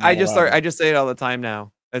person? I just say it all the time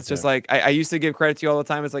now. It's just like I used to give credit to you all the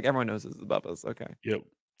time. It's like everyone knows this is Bubba's. Okay. Yep,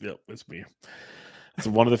 it's me. It's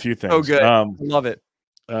one of the few things. Oh, good. Love it.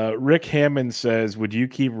 Rick Hammond says, would you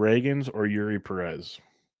keep Ragans or Yuri Perez?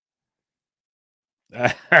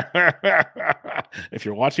 If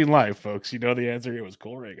you're watching live, folks, you know the answer. It was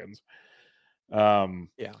Cole Ragans.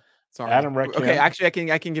 Yeah. Sorry. Adam Reckham. Okay, actually,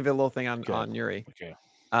 I can give it a little thing on Yuri. Okay.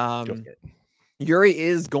 Yuri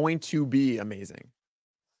is going to be amazing.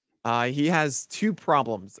 He has 2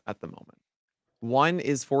 problems at the moment. One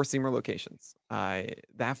is 4-seamer locations.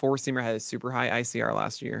 That 4-seamer had a super high ICR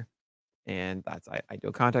last year. and that's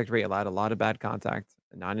ideal contact rate. Allowed a lot of bad contact,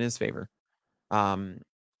 not in his favor,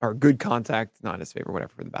 or good contact, not in his favor,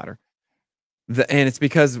 whatever for the batter. And it's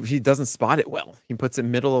because he doesn't spot it well. He puts it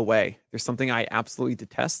middle away. There's something I absolutely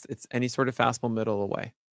detest. It's any sort of fastball middle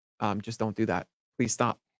away. Just don't do that. Please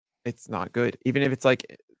stop. It's not good. Even if it's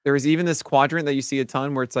like there's even this quadrant that you see a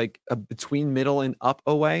ton where it's like between middle and up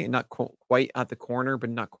away, not quite at the corner, but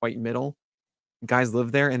not quite middle. Guys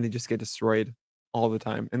live there and they just get destroyed all the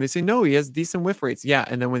time. And they say, no, he has decent whiff rates. Yeah.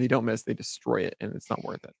 And then when they don't miss, they destroy it and it's not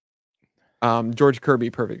worth it. George Kirby,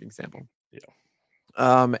 perfect example.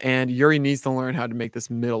 Yeah. And Yuri needs to learn how to make this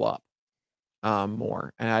middle up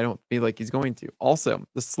more. And I don't feel like he's going to. Also,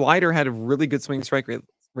 the slider had a really good swing strike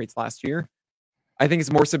rates last year. I think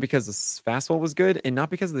it's more so because the fastball was good and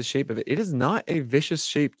not because of the shape of it. It is not a vicious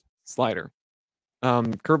shaped slider.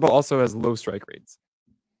 Curveball also has low strike rates.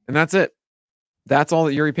 And that's it. That's all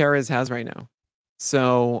that Yuri Perez has right now.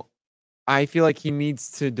 So I feel like he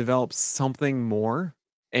needs to develop something more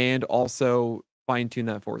and also fine-tune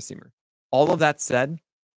that four-seamer. All of that said,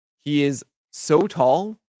 he is so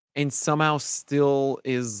tall and somehow still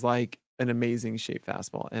is like an amazing shape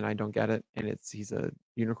fastball. And I don't get it. And he's a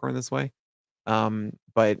unicorn this way.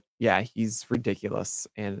 But yeah, he's ridiculous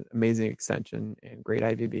and amazing extension and great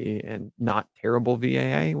IVB and not terrible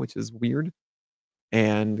VAA, which is weird.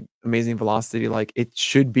 And amazing velocity. Like it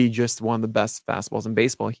should be just one of the best fastballs in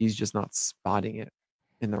baseball. He's just not spotting it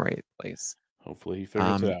in the right place. Hopefully he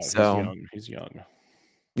figures it out. So, he's young.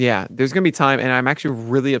 Yeah, there's gonna be time, and I'm actually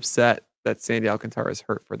really upset that Sandy Alcantara is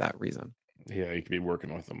hurt for that reason. Yeah, you could be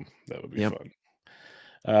working with him. That would be fun.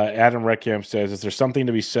 Adam Reckamp says, is there something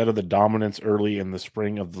to be said of the dominance early in the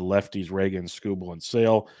spring of the lefties, Ragans, Skubal, and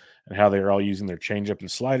Sale, and how they are all using their changeup and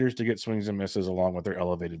sliders to get swings and misses along with their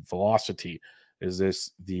elevated velocity? Is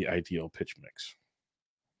this the ideal pitch mix?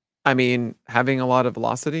 I mean, having a lot of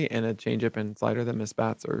velocity and a changeup and slider that miss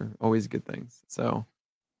bats are always good things. So,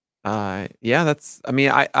 yeah, that's. I mean,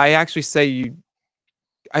 I actually say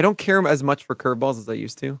I don't care as much for curveballs as I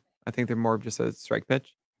used to. I think they're more of just a strike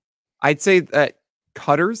pitch. I'd say that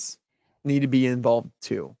cutters need to be involved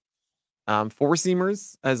too. Four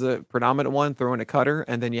seamers as a predominant one, throw in a cutter,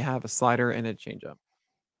 and then you have a slider and a changeup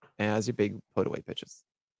as your big put away pitches.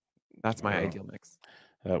 That's my ideal mix.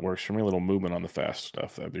 That works for me. A little movement on the fast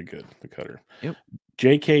stuff. That'd be good. The cutter. Yep.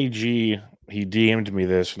 JKG, he DM'd me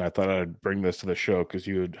this, and I thought I'd bring this to the show because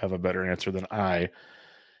you would have a better answer than I.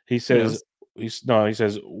 He says, he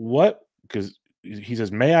says, what? Because he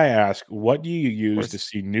says, may I ask, what do you use to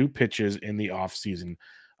see new pitches in the off season,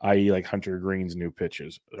 i.e., like Hunter Green's new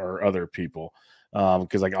pitches or other people?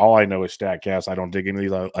 Because like all I know is StatCast. I don't dig into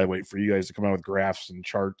these. I wait for you guys to come out with graphs and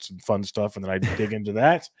charts and fun stuff, and then I dig into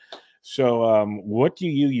that. So, what do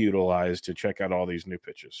you utilize to check out all these new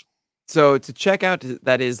pitches? So to check out,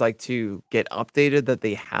 that is like to get updated that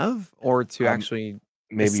they have, or to actually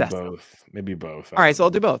maybe both. Them? Maybe both. All right, so I'll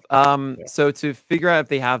do both. So to figure out if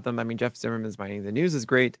they have them, I mean, Jeff Zimmerman's Mining the News is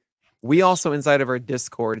great. We also, inside of our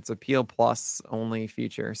Discord, it's a PL Plus only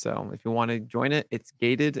feature. So if you want to join it, it's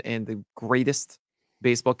gated and the greatest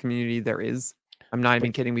baseball community there is. I'm not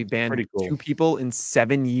even kidding. We banned 2 people in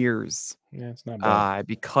 7 years. Yeah, it's not bad.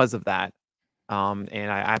 Because of that.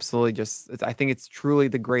 And I absolutely I think it's truly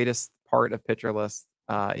the greatest part of Pitcher List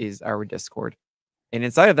is our Discord. And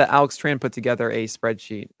inside of that, Alex Tran put together a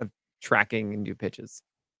spreadsheet of tracking new pitches.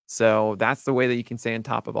 So that's the way that you can stay on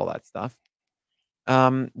top of all that stuff.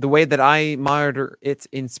 The way that I monitor it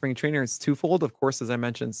in spring training is twofold. Of course, as I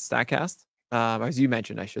mentioned, StatCast. As you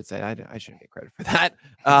mentioned, I should say, I shouldn't get credit for that.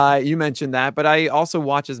 You mentioned that, but I also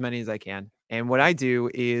watch as many as I can. And what I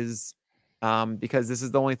do is, because this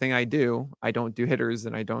is the only thing I don't do hitters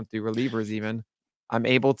and I don't do relievers even. I'm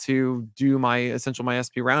able to do my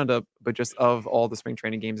SP roundup, but just of all the spring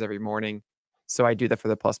training games every morning. So I do that for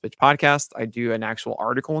the Plus Pitch podcast. I do an actual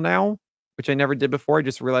article now, which I never did before. I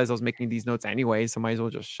just realized I was making these notes anyway, so might as well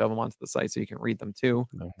just shove them onto the site so you can read them too.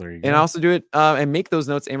 Oh, there you go. And I also do it and make those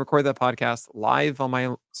notes and record that podcast live on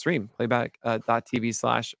my stream,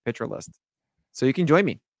 playback.tv/pitcherlist. So you can join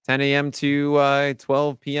me 10 a.m. to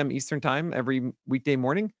 12 p.m. Eastern time every weekday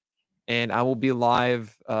morning. And I will be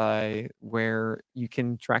live where you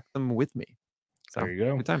can track them with me. So, there you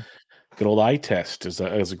go. Good time. Good old eye test is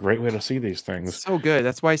a great way to see these things. So good.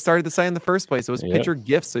 That's why I started the site in the first place. It was Pitcher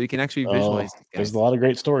Gifts, so you can actually visualize. There's a lot of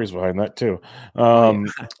great stories behind that too.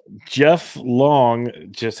 Jeff Long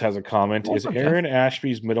just has a comment. Is Aaron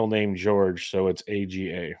Ashby's middle name George, so it's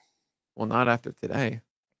AGA? Well, not after today.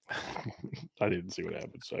 I didn't see what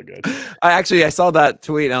happened, so good. I saw that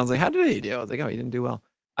tweet and I was like, how did he do? I was like, oh, he didn't do well.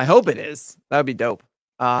 I hope it is. That would be dope.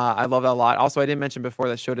 I love that a lot. Also, I didn't mention before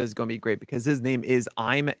that Shota is going to be great because his name is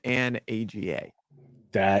I'm an AGA.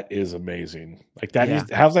 That is amazing. Like that Yeah.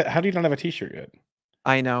 is how's that? How do you not have a T-shirt yet?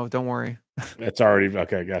 I know. Don't worry. That's already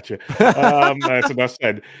okay. Gotcha. That's enough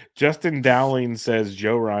said. Justin Dowling says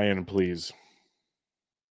Joe Ryan, please.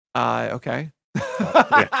 Okay.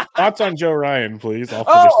 Yeah. Thoughts on Joe Ryan, please. I'll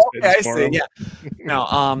finish Oh, the okay, I sentence for see. him. Yeah.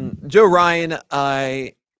 No, Joe Ryan,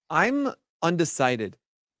 I'm undecided.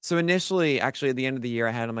 So initially, actually, at the end of the year,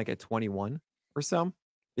 I had him like at 21 or so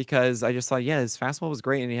because I just thought, yeah, his fastball was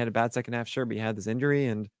great and he had a bad second half, sure, but he had this injury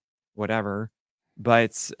and whatever.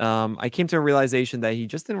 But I came to a realization that he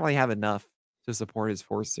just didn't really have enough to support his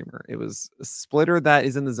four seamer. It was a splitter that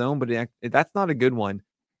is in the zone, but that's not a good one.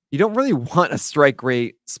 You don't really want a strike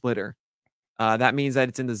rate splitter. That means that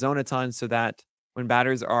it's in the zone a ton so that when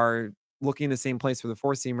batters are looking in the same place for the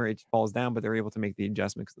four seamer, it falls down, but they're able to make the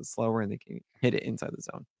adjustment because it's slower and they can hit it inside the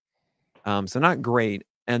zone. So not great.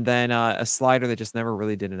 And then a slider that just never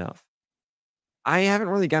really did enough. I haven't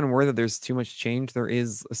really gotten word that there's too much change. There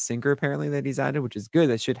is a sinker apparently that he's added, which is good.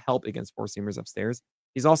 That should help against four seamers upstairs.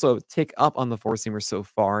 He's also a tick up on the four seamer so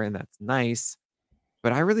far, and that's nice.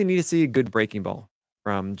 But I really need to see a good breaking ball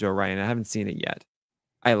from Joe Ryan. I haven't seen it yet.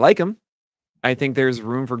 I like him. I think there's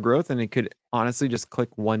room for growth, and it could honestly just click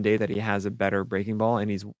one day that he has a better breaking ball and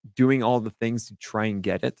he's doing all the things to try and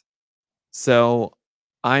get it. So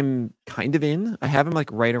I'm kind of in. I have him like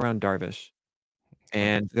right around Darvish.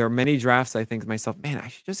 And there are many drafts I think to myself, man, I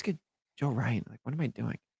should just get Joe Ryan. Like, what am I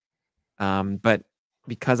doing? But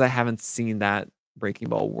because I haven't seen that breaking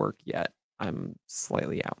ball work yet, I'm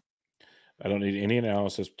slightly out. I don't need any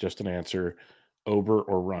analysis, just an answer. Ober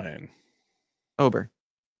or Ryan? Ober.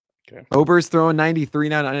 Okay. Ober's throwing 93,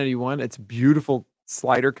 not 91. It's a beautiful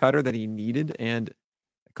slider cutter that he needed. And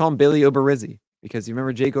I call him Billy Oberizzi because you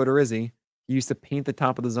remember Jake Odorizzi? He used to paint the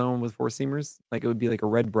top of the zone with four seamers. Like it would be like a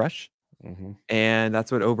red brush. Mm-hmm. And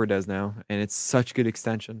that's what Ober does now. And it's such good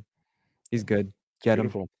extension. He's good. Get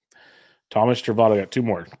Beautiful. him. Thomas Travato got two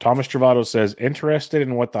more. Thomas Travato says, interested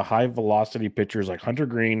in what the high velocity pitchers like Hunter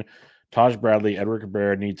Green, Taj Bradley, Edward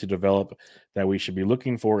Cabrera need to develop that we should be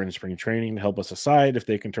looking for in spring training to help us decide if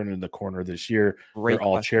they can turn into the corner this year. Great They're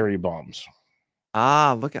all question. cherry bombs.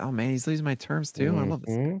 Look at, oh man, he's losing my terms too. I love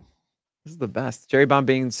this. Mm-hmm. This is the best. Cherry bomb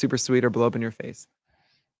being super sweet or blow up in your face.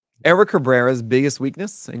 Eric Cabrera's biggest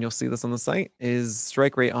weakness, and you'll see this on the site, is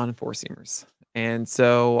strike rate on four seamers. And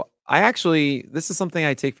so this is something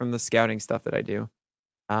I take from the scouting stuff that I do.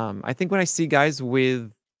 I think when I see guys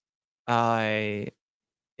with, as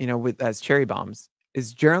cherry bombs,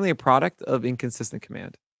 is generally a product of inconsistent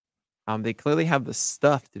command. They clearly have the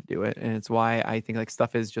stuff to do it, and it's why I think like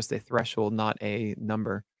stuff is just a threshold, not a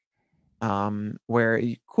number.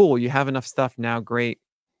 Cool, you have enough stuff now, great,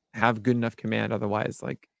 have good enough command. Otherwise,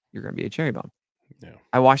 like you're gonna be a cherry bomb. Yeah.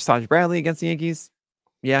 I watched Taj Bradley against the Yankees.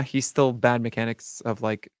 Yeah, he's still bad mechanics of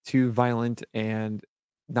like too violent and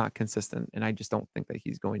not consistent. And I just don't think that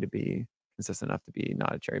he's going to be consistent enough to be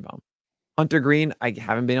not a cherry bomb. Hunter Green, I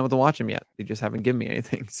haven't been able to watch him yet. They just haven't given me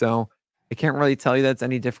anything. So I can't really tell you that's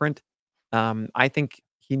any different. I think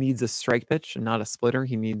he needs a strike pitch and not a splitter.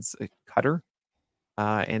 He needs a cutter.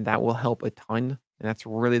 And that will help a ton. And that's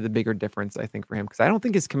really the bigger difference, I think, for him. Because I don't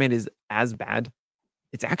think his command is as bad.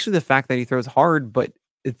 It's actually the fact that he throws hard, but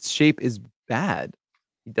its shape is bad.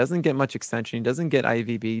 He doesn't get much extension. He doesn't get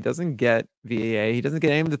IVB. He doesn't get VAA. He doesn't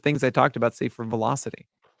get any of the things I talked about, say, for velocity.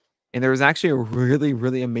 And there was actually a really,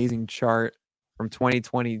 really amazing chart from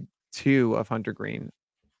 2022 of Hunter Green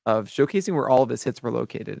of showcasing where all of his hits were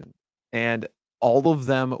located. And all of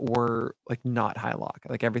them were like not high lock,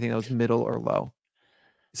 like everything that was middle or low.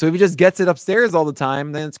 So if he just gets it upstairs all the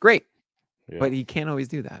time, then it's great. Yeah. But he can't always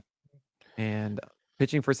do that. And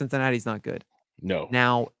pitching for Cincinnati is not good. No.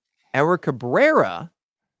 Now, Eric Cabrera,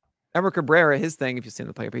 his thing, if you've seen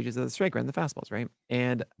the player pages, is the strike rate and the fastballs, right?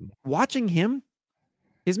 And watching him,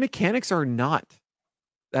 his mechanics are not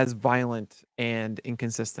as violent and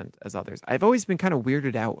inconsistent as others. I've always been kind of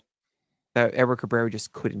weirded out that Eric Cabrera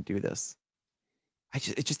just couldn't do this.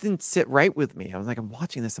 It just didn't sit right with me. I was like, I'm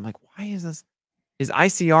watching this. I'm like, why is this? His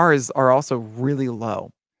ICRs are also really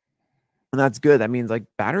low. And that's good. That means like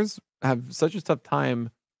batters have such a tough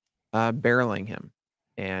time barreling him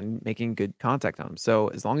and making good contact on him. So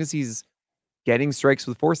as long as he's getting strikes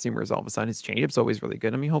with four seamers, all of a sudden his changeup's always really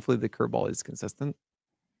good. I mean, hopefully the curveball is consistent.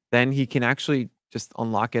 Then he can actually just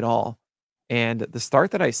unlock it all. And the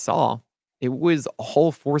start that I saw, it was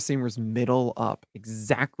all four seamers middle up,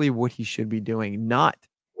 exactly what he should be doing, not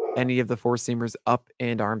any of the four seamers up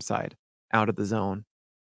and arm side out of the zone.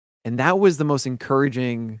 And that was the most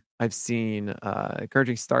encouraging I've seen,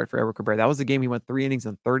 encouraging start for Eric Cabrera. That was the game he went 3 innings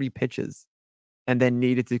and 30 pitches. and then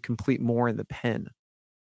needed to complete more in the pen.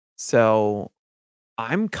 So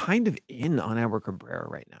I'm kind of in on Edward Cabrera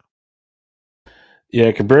right now.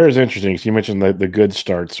 Yeah, Cabrera is interesting. So you mentioned the good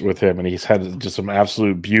starts with him, and he's had just some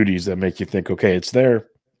absolute beauties that make you think, okay, it's there.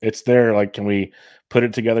 It's there. Like, can we put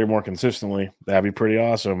it together more consistently? That'd be pretty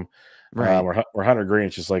awesome. Right. Where Hunter Green,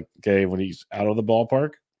 it's just like, okay, when he's out of the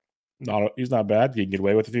ballpark, he's not bad. He can get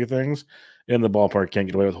away with a few things. In the ballpark, can't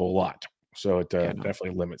get away with a whole lot. So it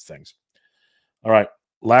definitely limits things. All right.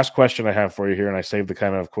 Last question I have for you here, and I saved the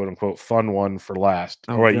kind of quote unquote fun one for last.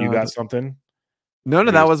 Oh, all right, God. you got something? No,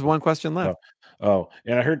 that was one question left. Oh,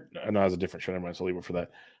 and I heard no, it was a different show. Never mind, so leave it for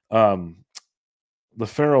that. The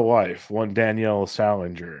Pharaoh wife, one Danielle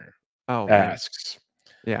Salinger, asks,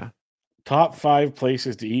 yeah, top 5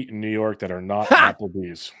 places to eat in New York that are not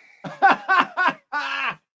Applebee's.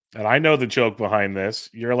 And I know the joke behind this.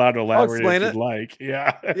 You're allowed to elaborate if you'd like.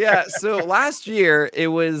 Yeah. Yeah. So last year it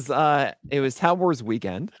was Tout Wars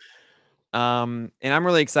weekend. And I'm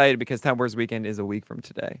really excited because Tout Wars weekend is a week from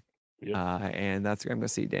today. Yep. And I'm going to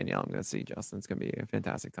see Danielle. I'm going to see Justin. It's going to be a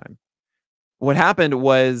fantastic time. What happened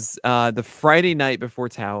was the Friday night before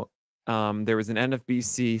Tout, there was an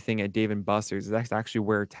NFBC thing at Dave & Buster's. That's actually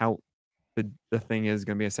where Tout, the thing is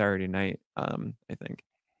going to be a Saturday night, I think.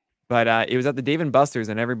 But it was at the Dave & Buster's,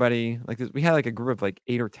 and everybody, like, we had like a group of like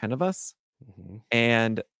 8 or 10 of us. Mm-hmm.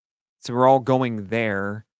 And so we're all going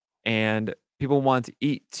there, and people wanted to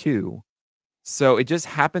eat too. So it just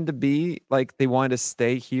happened to be like they wanted to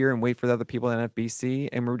stay here and wait for the other people at FBC.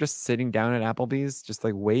 And we were just sitting down at Applebee's, just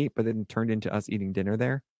like wait, but then it turned into us eating dinner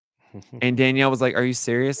there. And Danielle was like, "Are you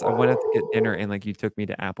serious? I went out to get dinner and like you took me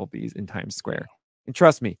to Applebee's in Times Square." And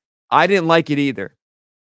trust me, I didn't like it either.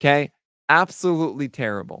 Okay. Absolutely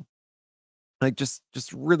terrible. Like just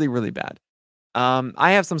really, really bad.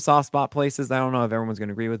 I have some soft spot places. I don't know if everyone's going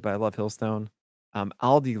to agree with, but I love Hillstone.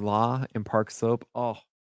 Aldi La in Park Slope. Oh,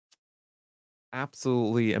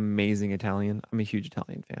 absolutely amazing Italian. I'm a huge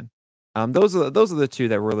Italian fan. Those are the 2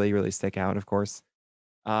 that really, really stick out, of course.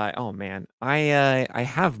 Oh man, I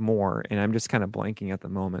have more, and I'm just kind of blanking at the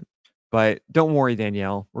moment. But don't worry,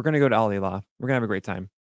 Danielle. We're gonna go to Aldi La. We're gonna have a great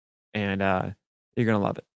time, and you're gonna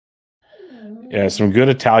love it. Yeah, some good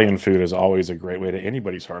Italian food is always a great way to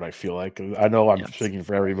anybody's heart, I feel like. I know I'm speaking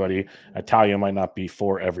for everybody. Italian might not be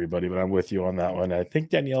for everybody, but I'm with you on that one. I think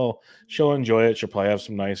Danielle, she'll enjoy it. She'll probably have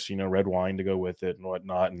some nice, red wine to go with it and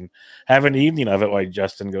whatnot, and have an evening of it while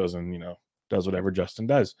Justin goes and, does whatever Justin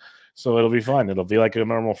does. So it'll be fun. It'll be like a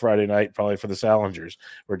normal Friday night, probably for the Salingers,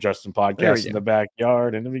 where Justin podcasts in the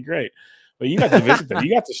backyard, and it'll be great. But you got to visit them.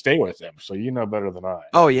 You got to stay with them, so you know better than I.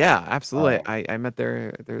 Oh yeah, absolutely. I met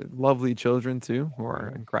their lovely children too, who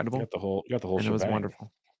are incredible. You got the whole and it was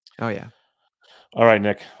wonderful. Oh yeah. All right,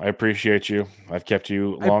 Nick. I appreciate you. I've kept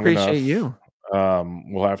you long enough. I appreciate you.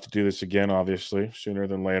 We'll have to do this again, obviously, sooner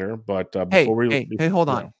than later. But before hey, hold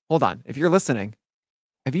on. If you're listening,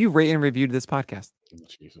 have you rated and reviewed this podcast? Oh,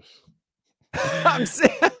 Jesus. I'm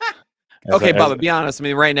saying. Okay, Bubba, be honest with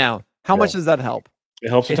me right now. How much does that help? It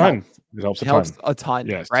helps a ton. It helps a ton.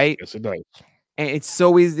 Yes, right? Yes, it does. And it's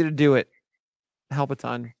so easy to do it. Help a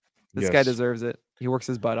ton. This guy deserves it. He works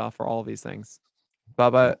his butt off for all of these things.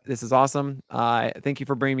 Bubba, this is awesome. Thank you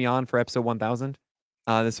for bringing me on for episode 1000.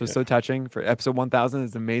 This was so touching. For episode 1000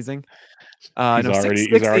 is amazing. He's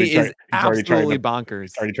already absolutely bonkers.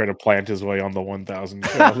 He's already trying to plant his way on the 1000.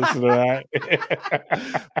 Listen to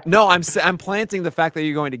that. No, I'm planting the fact that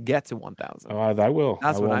you're going to get to 1000. Oh, I will.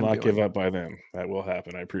 That's what I'm not doing. Give up by then. That will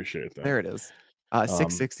happen. I appreciate that. There it is.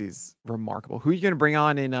 660 is remarkable. Who are you going to bring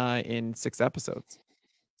on in 6 episodes?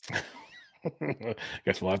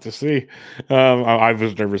 Guess we'll have to see. I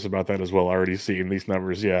was nervous about that as well. Already seeing these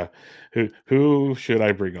numbers. Yeah. Who should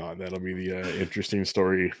I bring on? That'll be the interesting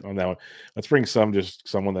story on that one. Let's bring someone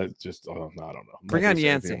that just I don't know. Bring on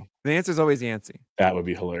Yancey. The answer is always Yancey. That would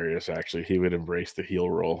be hilarious. Actually, he would embrace the heel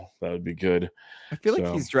role. That would be good. I feel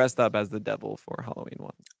like he's dressed up as the devil for Halloween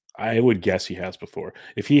one. I would guess he has before.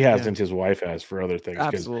 If he hasn't, his wife has for other things.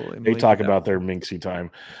 Absolutely. They talk about their minxie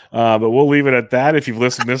time. But we'll leave it at that. If you've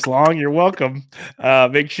listened this long, you're welcome.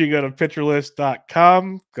 Make sure you go to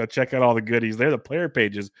pitcherlist.com. Go check out all the goodies there. The player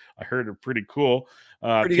pages, I heard, are pretty cool.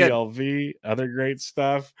 Pretty PLV, good. Other great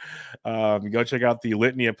stuff. Go check out the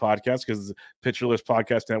Litany of podcasts because Pitcher List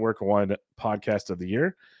Podcast Network won Podcast of the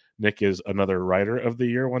Year. Nick is another Writer of the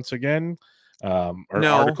Year once again.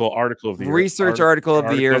 Article of the year. Research article of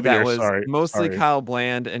the year that was mostly Kyle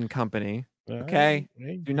Bland and company. Okay.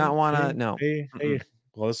 Do not want to no. Hey.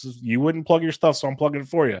 Well, this is you wouldn't plug your stuff, so I'm plugging it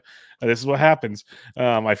for you. This is what happens.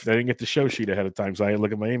 I didn't get the show sheet ahead of time, so I had to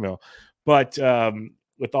look at my email. But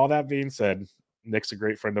with all that being said, Nick's a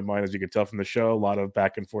great friend of mine, as you can tell from the show. A lot of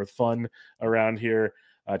back and forth fun around here.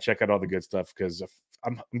 Check out all the good stuff, because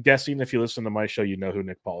I'm guessing if you listen to my show, you know who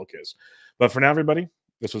Nick Pollack is. But for now, everybody,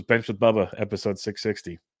 this was Bench with Bubba, episode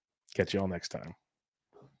 660. Catch you all next time.